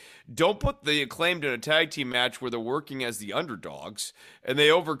like, don't put the Acclaimed in a tag team match where they're working as the underdogs and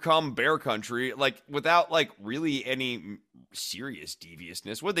they overcome Bear Country like without like really any serious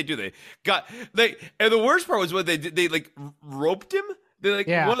deviousness. What did they do? And the worst part was what they did. They like roped him. They're like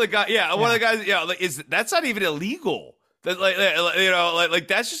one of the guys, one of the guys, like that's not even illegal. That like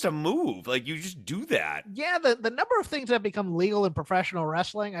that's just a move. Like you just do that. Yeah, the number of things that have become legal in professional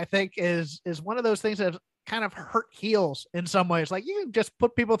wrestling, I think, is one of those things that kind of hurt heels in some ways. Like you can just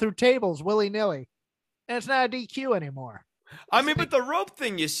put people through tables willy nilly, and it's not a DQ anymore. I mean, but the rope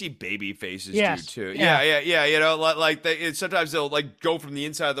thing you see baby faces do too. Yeah. Like sometimes they'll like go from the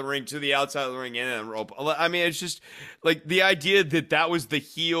inside of the ring to the outside of the ring and then rope. I mean, it's just like the idea that was the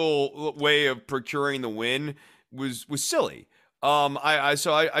heel way of procuring the win was silly. I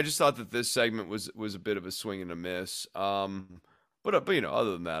just thought that this segment was a bit of a swing and a miss. But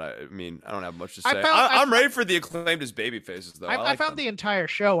other than that, I mean, I don't have much to say. I'm ready for the Acclaimed as baby faces though. I found the entire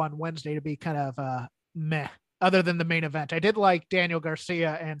show on Wednesday to be kind of meh. Other than the main event, I did like Daniel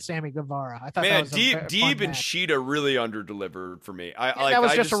Garcia and Sammy Guevara. I thought that was Deeb and Sheeta really underdelivered for me. That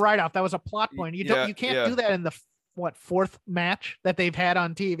was just a write-off. That was a plot point. You can't do that in the fourth match that they've had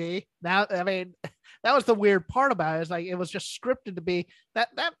on TV. Now, I mean, that was the weird part about it. Is like it was just scripted to be that's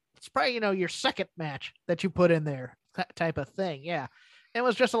probably your second match that you put in there type of thing. Yeah, it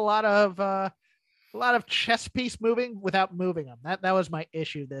was just a lot of chess piece moving without moving them. That was my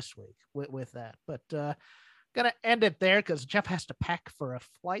issue this week with that. But gonna end it there because Jeff has to pack for a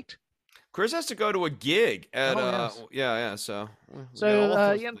flight. Chris has to go to a gig at yes. So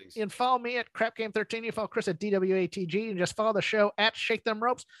you can follow me at Crap Game 13. You follow Chris at DWATG, and just follow the show at Shake Them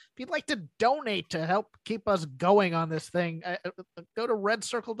Ropes. If you'd like to donate to help keep us going on this thing, go to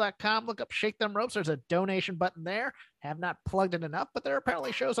redcircle.com, look up Shake Them Ropes. There's a donation button there. Have not plugged it enough, but there are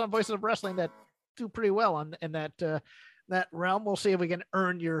apparently shows on Voices of Wrestling that do pretty well in that realm. We'll see if we can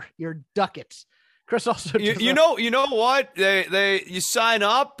earn your ducats. Chris also you know what you sign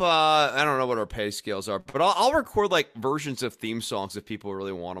up. I don't know what our pay scales are, but I'll record like versions of theme songs if people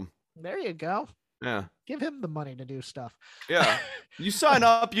really want them. There you go. Yeah, give him the money to do stuff. Yeah, you sign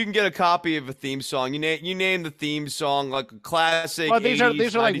up, you can get a copy of a theme song. You name the theme song like a classic. Well, these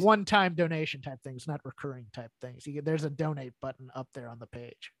 80s, are like one-time donation type things, not recurring type things. There's a donate button up there on the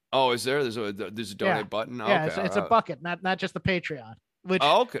page. Oh, is there? There's a donate button. Yeah, okay. it's a bucket, not just the Patreon. Which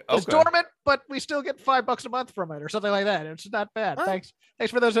is dormant, but we still get $5 a month from it or something like that. It's not bad. Huh?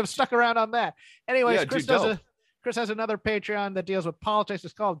 Thanks for those who have stuck around on that. Anyways, Chris has another Patreon that deals with politics.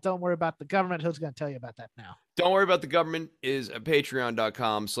 It's called Don't Worry About the Government. Who's going to tell you about that now? Don't Worry About the Government is at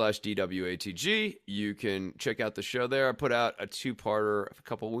patreon.com/DWATG. You can check out the show there. I put out a 2-parter a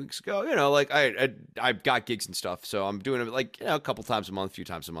couple of weeks ago. Like I've got gigs and stuff, so I'm doing it like a couple times a month, a few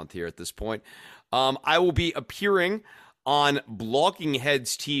times a month here at this point. I will be appearing on Blogging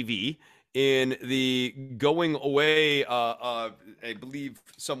Heads TV in the going away. I believe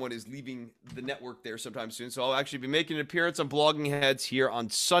someone is leaving the network there sometime soon, so I'll actually be making an appearance on Blogging Heads here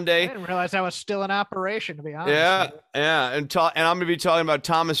on Sunday. I didn't realize that was still in operation, to be honest. Yeah, and I'm going to be talking about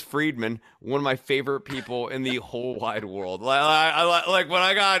Thomas Friedman, one of my favorite people in the whole wide world. Like when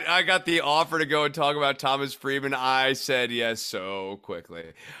I got the offer to go and talk about Thomas Friedman, I said yes so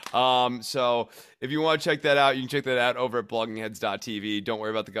quickly. So if you want to check that out, you can check that out over at bloggingheads.tv. Don't worry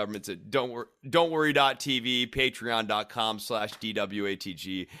about the government's at don'tworry.tv,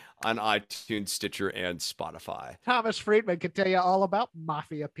 patreon.com/DWATG on iTunes, Stitcher, and Spotify. Thomas Friedman could tell you all about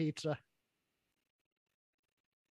Mafia Pizza.